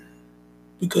emotion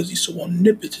because he's so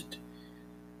omnipotent.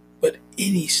 But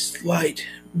any slight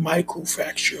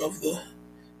microfracture of the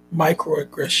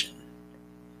microaggression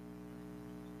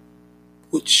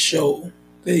would show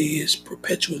that he is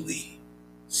perpetually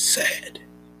sad.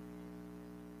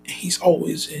 And he's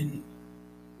always in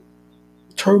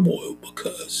turmoil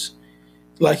because,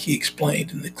 like he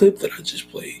explained in the clip that I just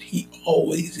played, he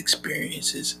always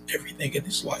experiences everything in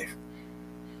his life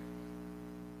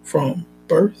from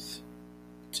birth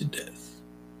to death.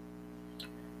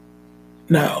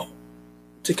 Now,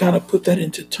 to kind of put that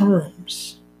into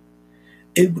terms,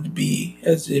 it would be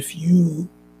as if you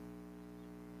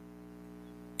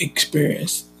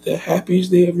experienced the happiest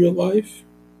day of your life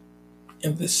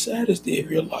and the saddest day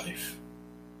of your life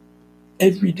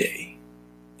every day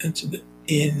until the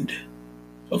end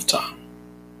of time.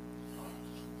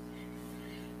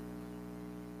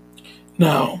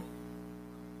 Now,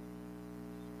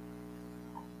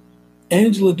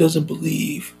 Angela doesn't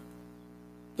believe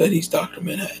that he's Dr.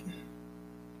 Manhattan.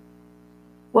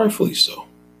 Rightfully so.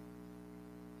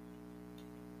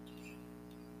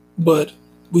 But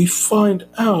we find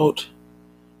out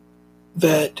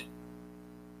that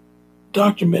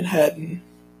Dr. Manhattan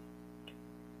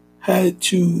had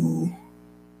to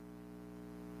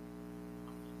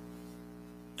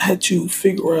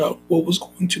figure out what was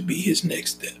going to be his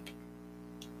next step.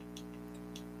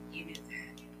 You knew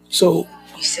that. So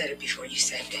You said it before you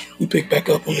sat down. we pick back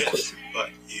up on the clip. Yes, but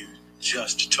you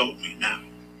just told me now.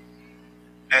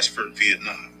 As for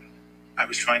Vietnam, I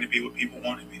was trying to be what people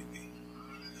wanted me to be.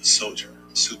 A soldier,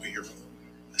 a superhero,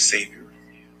 a savior.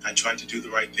 I tried to do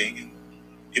the right thing, and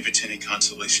if it's any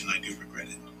consolation, I do regret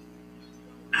it.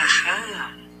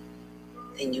 Aha.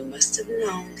 Then you must have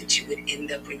known that you would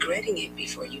end up regretting it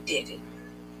before you did it.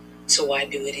 So why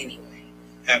do it anyway?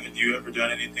 Haven't you ever done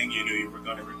anything you knew you were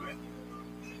going to regret?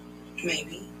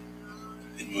 Maybe.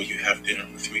 Then will you have dinner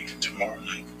with me tomorrow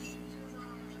night?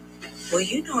 Well,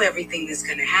 you know everything that's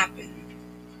going to happen.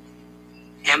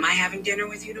 Am I having dinner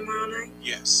with you tomorrow night?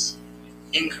 Yes.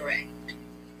 Incorrect.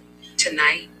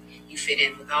 Tonight, you fit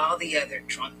in with all the other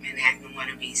drunk Manhattan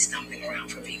wannabes stumbling around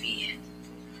for VVN.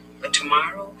 But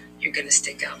tomorrow, you're going to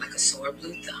stick out like a sore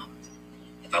blue thumb.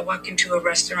 If I walk into a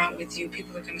restaurant with you,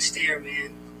 people are going to stare,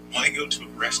 man. Why go to a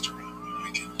restaurant when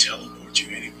we can teleport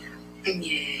you anywhere?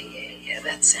 Yeah,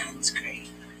 that sounds great.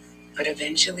 But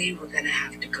eventually, we're going to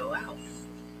have to go out.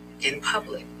 In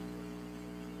public.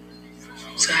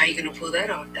 So how are you going to pull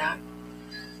that off, Doc?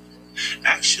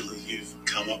 Actually, you've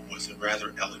come up with a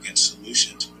rather elegant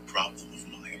solution to the problem of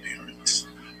my appearance.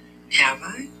 Have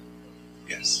I?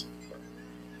 Yes.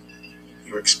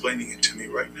 You're explaining it to me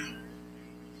right now.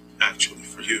 Actually,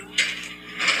 for you.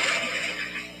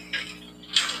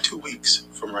 2 weeks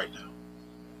from right now.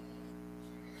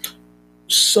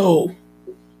 So,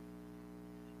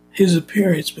 his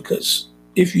appearance, because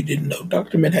if you didn't know,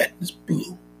 Dr. Manhattan is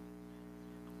blue.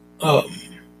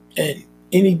 And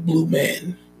any blue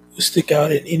man would stick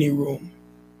out in any room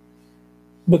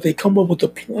But they come up with a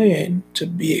plan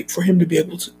for him to be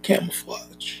able to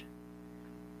camouflage.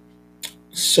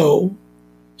 So,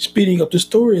 speeding up the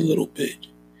story a little bit,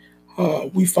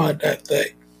 we find out that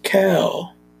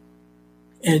Cal,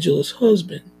 Angela's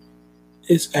husband,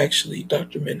 is actually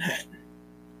Dr. Manhattan.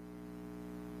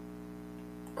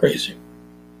 Crazy.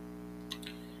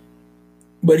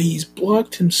 But he's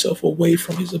blocked himself away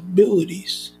from his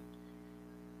abilities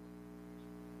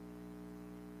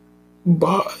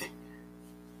by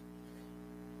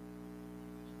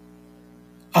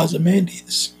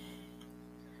Ozymandias.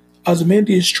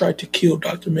 Ozymandias tried to kill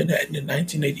Dr. Manhattan in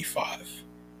 1985.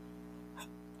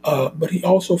 But he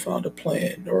also found a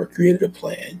plan, or created a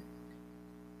plan,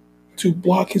 to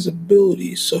block his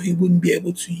abilities so he wouldn't be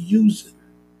able to use them.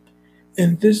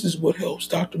 And this is what helps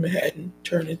Dr. Manhattan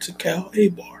turn into Cal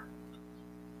Abar.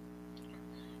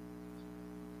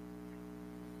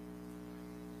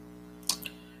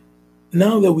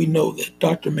 Now that we know that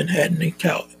Dr. Manhattan and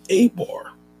Cal Abar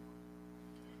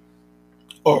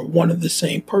are one of the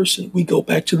same person, we go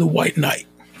back to the White Knight.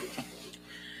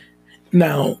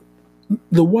 Now,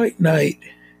 the White Knight,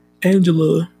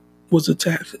 Angela was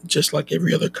attacked just like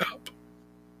every other cop.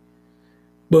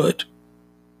 But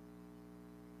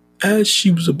as she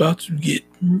was about to get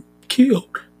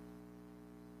killed,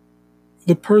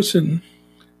 the person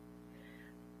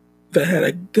that had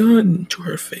a gun to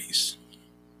her face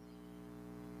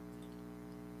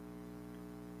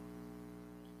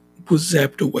was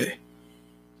zapped away.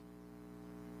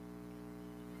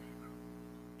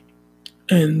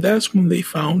 And that's when they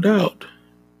found out,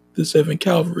 the 7th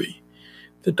Cavalry,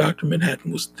 that Dr.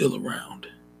 Manhattan was still around.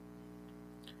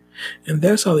 And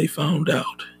that's how they found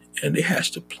out, and they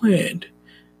hatched a plan.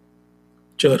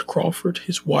 Judd Crawford,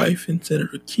 his wife, and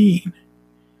Senator Keene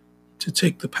to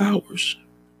take the powers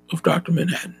of Dr.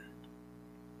 Manhattan.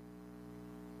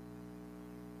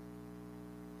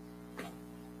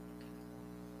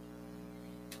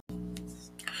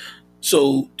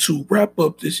 So, to wrap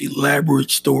up this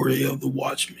elaborate story of the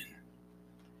Watchmen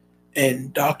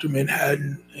and Dr.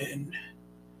 Manhattan and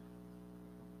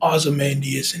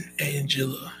Ozymandias and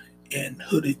Angela and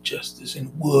Hooded Justice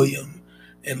and William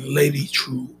and Lady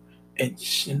True and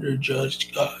Senator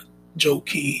Judge Joe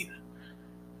Keene,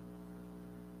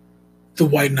 the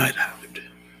White Knight happened.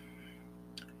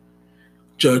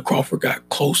 Judd Crawford got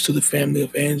close to the family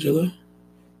of Angela,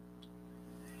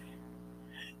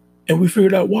 and we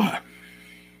figured out why.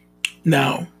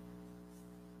 Now,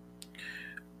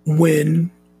 when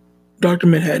Dr.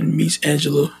 Manhattan meets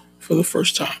Angela for the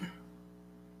first time,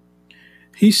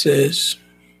 he says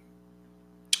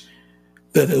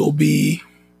that there will be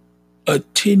a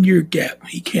 10-year gap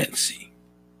he can't see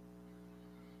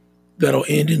that'll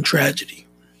end in tragedy.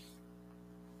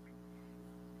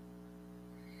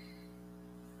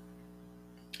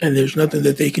 And there's nothing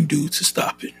that they can do to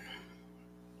stop it.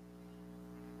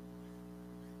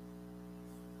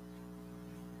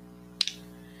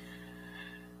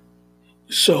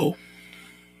 So,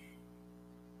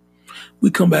 we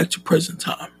come back to present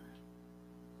time.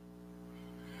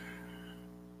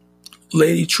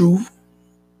 Lady True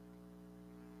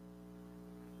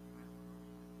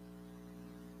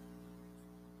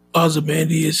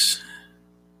Ozymandias.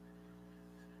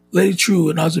 Lady True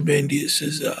and Ozymandias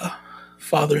is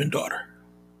father and daughter.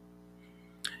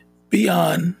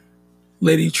 Beyond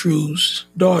Lady True's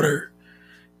daughter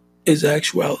is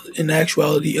in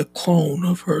actuality a clone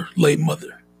of her late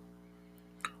mother,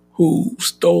 who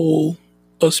stole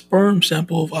a sperm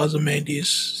sample of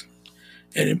Ozymandias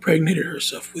and impregnated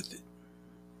herself with it.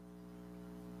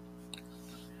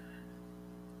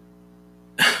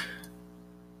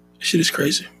 Shit is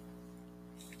crazy.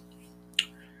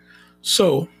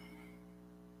 So,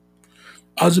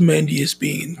 Ozymandias,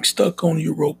 being stuck on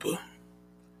Europa,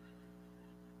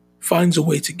 finds a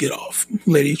way to get off.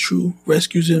 Lady True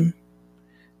rescues him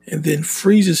and then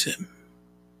freezes him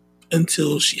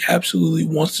until she absolutely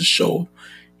wants to show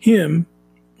him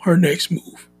her next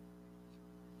move.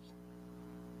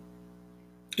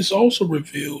 It's also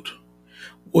revealed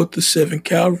what the 7th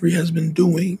Cavalry has been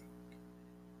doing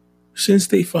since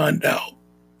they find out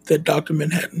that Dr.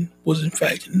 Manhattan was in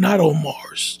fact not on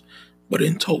Mars, but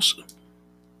in Tulsa.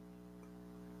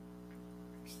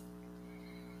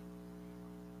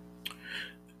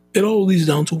 It all leads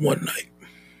down to one night.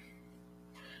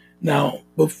 Now,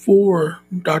 before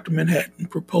Dr. Manhattan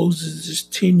proposes this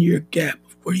 10-year gap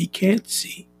where he can't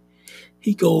see,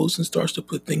 he goes and starts to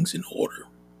put things in order.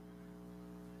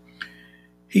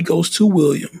 He goes to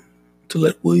William to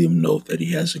let William know that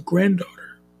he has a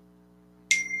granddaughter.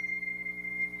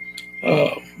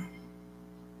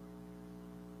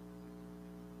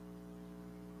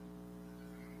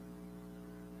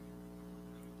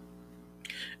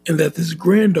 and that this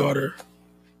granddaughter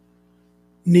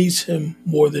needs him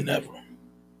more than ever.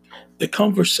 The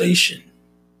conversation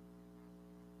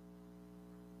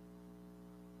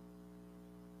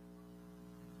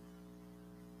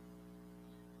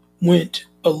went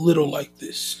a little like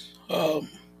this.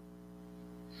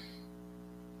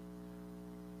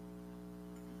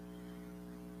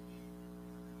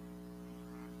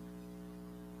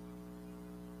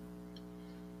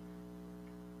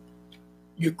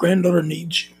 Your granddaughter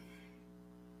needs you.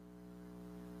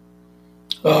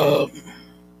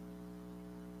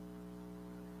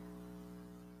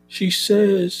 She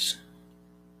says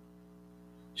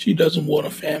she doesn't want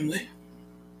a family,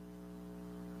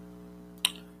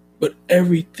 but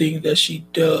everything that she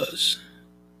does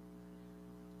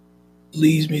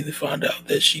leads me to find out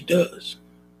that she does.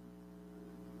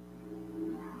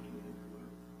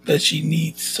 That she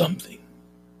needs something.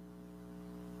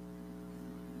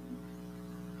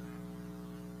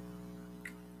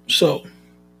 So,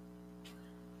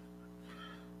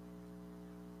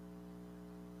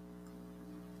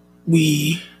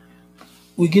 we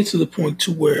get to the point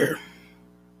to where,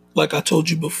 like I told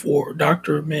you before,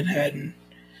 Dr. Manhattan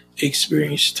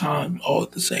experienced time all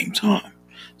at the same time.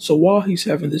 So while he's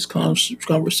having this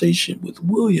conversation with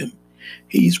William,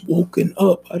 he's woken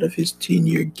up out of his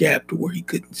 10-year gap to where he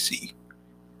couldn't see.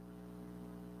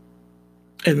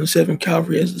 And the 7th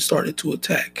Cavalry has started to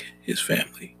attack his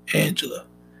family, Angela.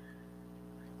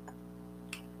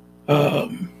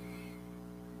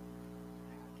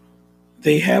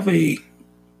 They have a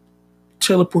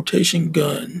teleportation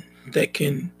gun that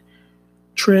can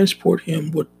transport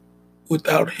him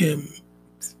without him,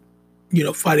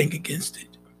 fighting against it.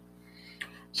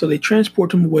 So they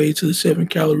transport him away to the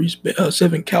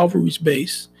 7th Cavalry's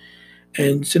base,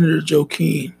 and Senator Joe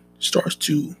Keene starts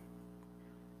to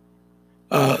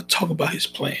talk about his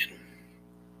plan.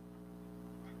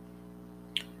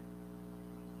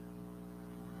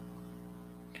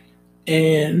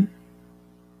 And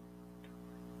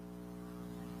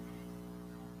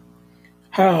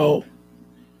how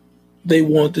they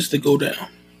want this to go down.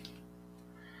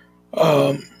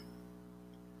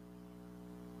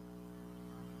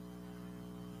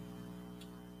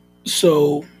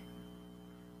 So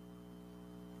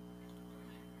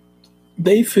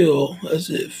they feel as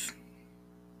if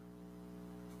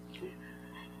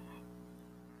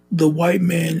the white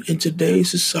man in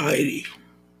today's society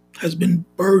has been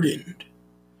burdened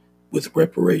with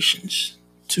reparations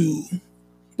to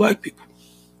black people.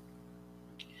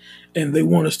 And they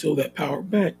want to steal that power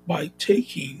back by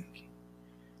taking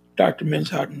Dr.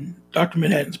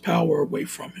 Manhattan's power away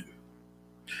from him.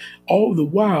 All the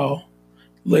while,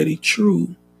 Lady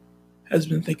True has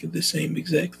been thinking the same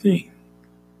exact thing.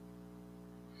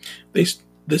 The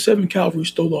 7th Cavalry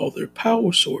stole all their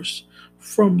power source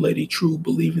from Lady True,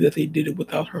 believing that they did it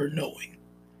without her knowing.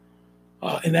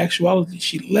 In actuality,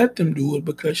 she let them do it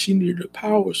because she needed a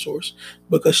power source,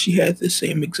 because she had the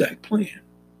same exact plan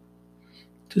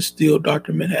to steal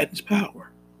Dr. Manhattan's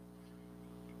power.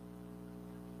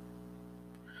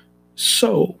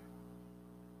 So,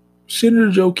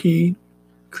 Senator Joe Keene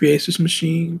creates this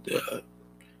machine, the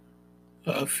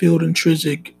field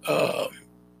intrinsic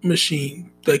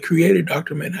machine that created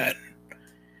Dr. Manhattan.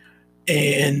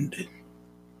 And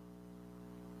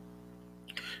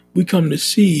we come to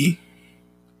see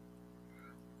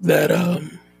that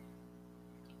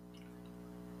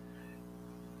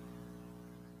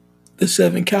the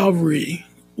 7th Cavalry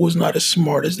was not as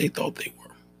smart as they thought they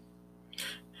were.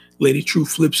 Lady True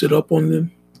flips it up on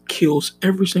them, kills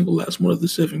every single last one of the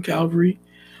 7th Cavalry.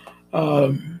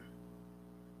 All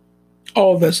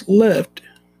that's left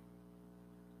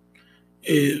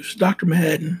is Dr.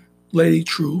 Manhattan, Lady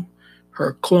True,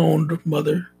 her cloned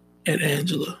mother, and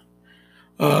Angela.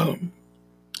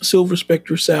 Silver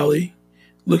Spectre Sally,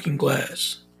 Looking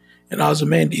Glass, and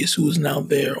Ozymandias, who is now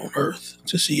there on Earth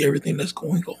to see everything that's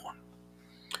going on.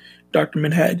 Dr.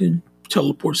 Manhattan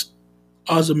teleports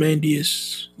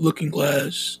Ozymandias, Looking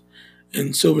Glass,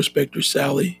 and Silver Spectre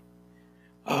Sally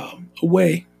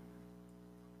away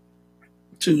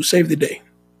to save the day,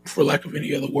 for lack of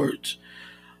any other words.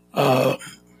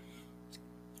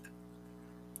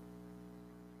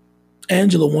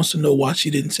 Angela wants to know why she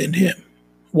didn't send him,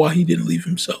 why he didn't leave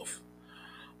himself.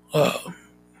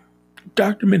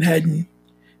 Dr. Manhattan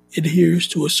adheres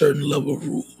to a certain level of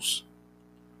rules.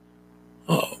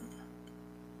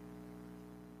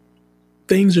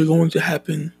 Things are going to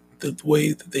happen the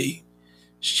way that they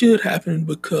should happen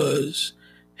because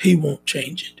he won't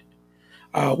change it.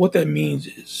 What that means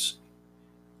is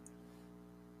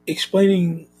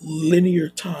explaining linear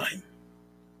time.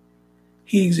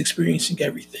 He's experiencing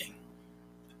everything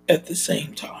at the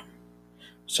same time.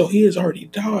 So he has already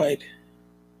died,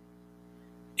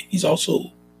 and he's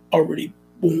also already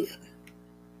born.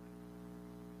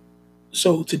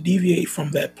 So to deviate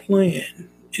from that plan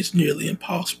is nearly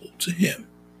impossible to him.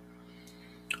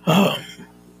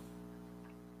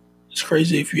 It's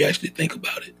crazy if you actually think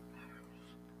about it.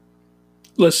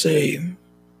 Let's say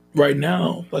right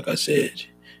now, like I said,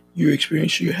 you're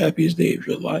experiencing your happiest day of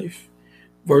your life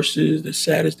versus the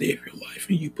saddest day of your life,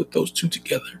 and you put those two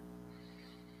together.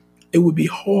 It would be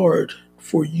hard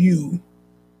for you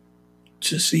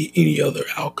to see any other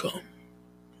outcome,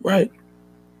 right?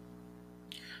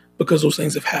 Because those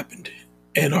things have happened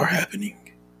and are happening.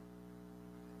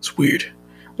 It's weird,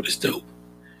 but it's dope.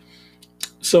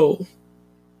 So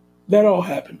that all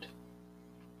happened,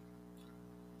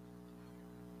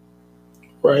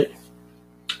 right?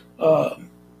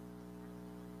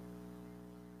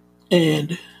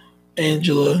 And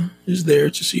Angela is there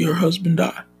to see her husband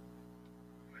die.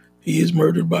 He is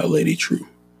murdered by Lady True.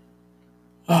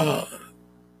 But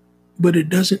it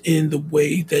doesn't end the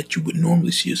way that you would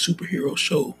normally see a superhero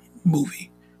show,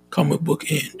 movie, comic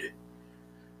book end.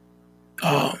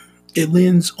 It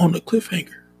ends on a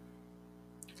cliffhanger,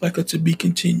 like a to be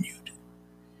continued.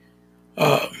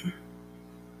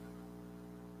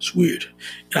 It's weird.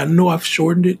 And I know I've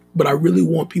shortened it, but I really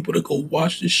want people to go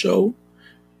watch this show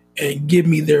and give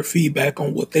me their feedback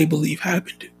on what they believe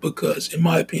happened. Because in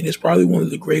my opinion, it's probably one of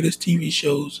the greatest TV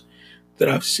shows that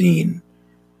I've seen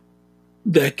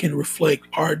that can reflect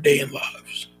our day and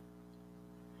lives.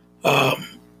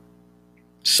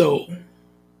 So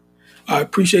I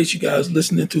appreciate you guys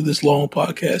listening to this long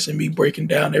podcast and me breaking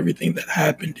down everything that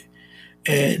happened,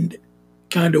 and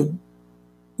kind of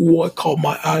what caught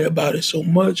my eye about it so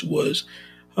much was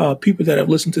people that have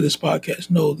listened to this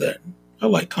podcast know that I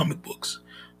like comic books.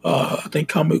 I think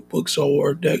comic books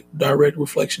are a direct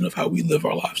reflection of how we live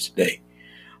our lives today.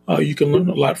 You can learn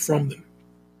a lot from them.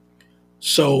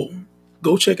 So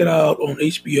go check it out on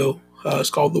HBO. It's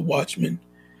called The Watchmen.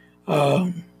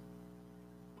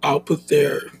 I'll put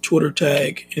their Twitter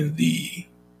tag in the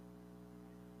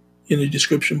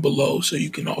description below, so you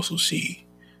can also see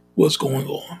what's going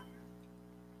on.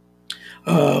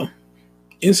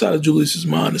 Inside of Julius's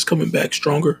Mind is coming back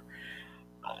stronger.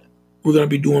 We're going to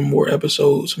be doing more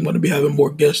episodes. I'm going to be having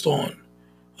more guests on.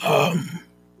 I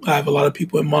have a lot of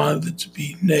people in mind to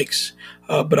be next,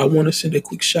 but I want to send a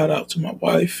quick shout out to my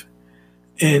wife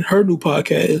and her new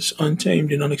podcast,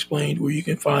 Untamed and Unexplained, where you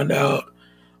can find out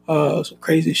some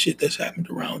crazy shit that's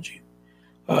happened around you.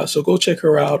 So go check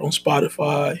her out on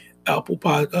Spotify, Apple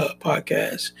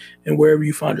Podcasts, and wherever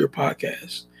you find your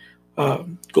podcasts.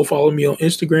 Go follow me on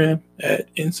Instagram at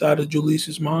Inside of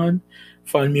Julius's Mind.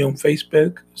 Find me on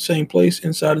Facebook, same place,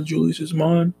 Inside of Julius's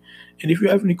Mind. And if you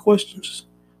have any questions,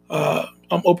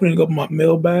 I'm opening up my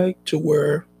mailbag to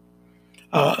where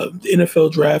the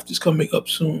NFL draft is coming up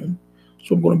soon.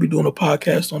 So I'm going to be doing a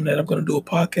podcast on that. I'm going to do a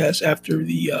podcast after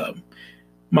the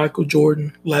Michael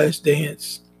Jordan Last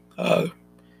Dance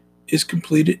is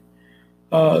completed.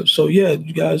 So yeah,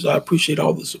 you guys, I appreciate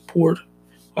all the support.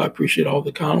 I appreciate all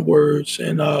the kind words,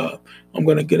 and I'm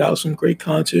going to get out some great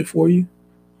content for you.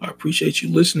 I appreciate you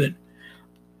listening.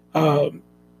 We're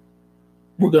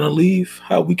going to leave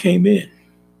how we came in.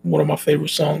 One of my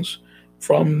favorite songs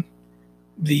from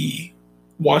the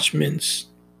Watchmen's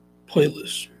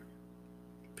playlist.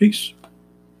 Peace.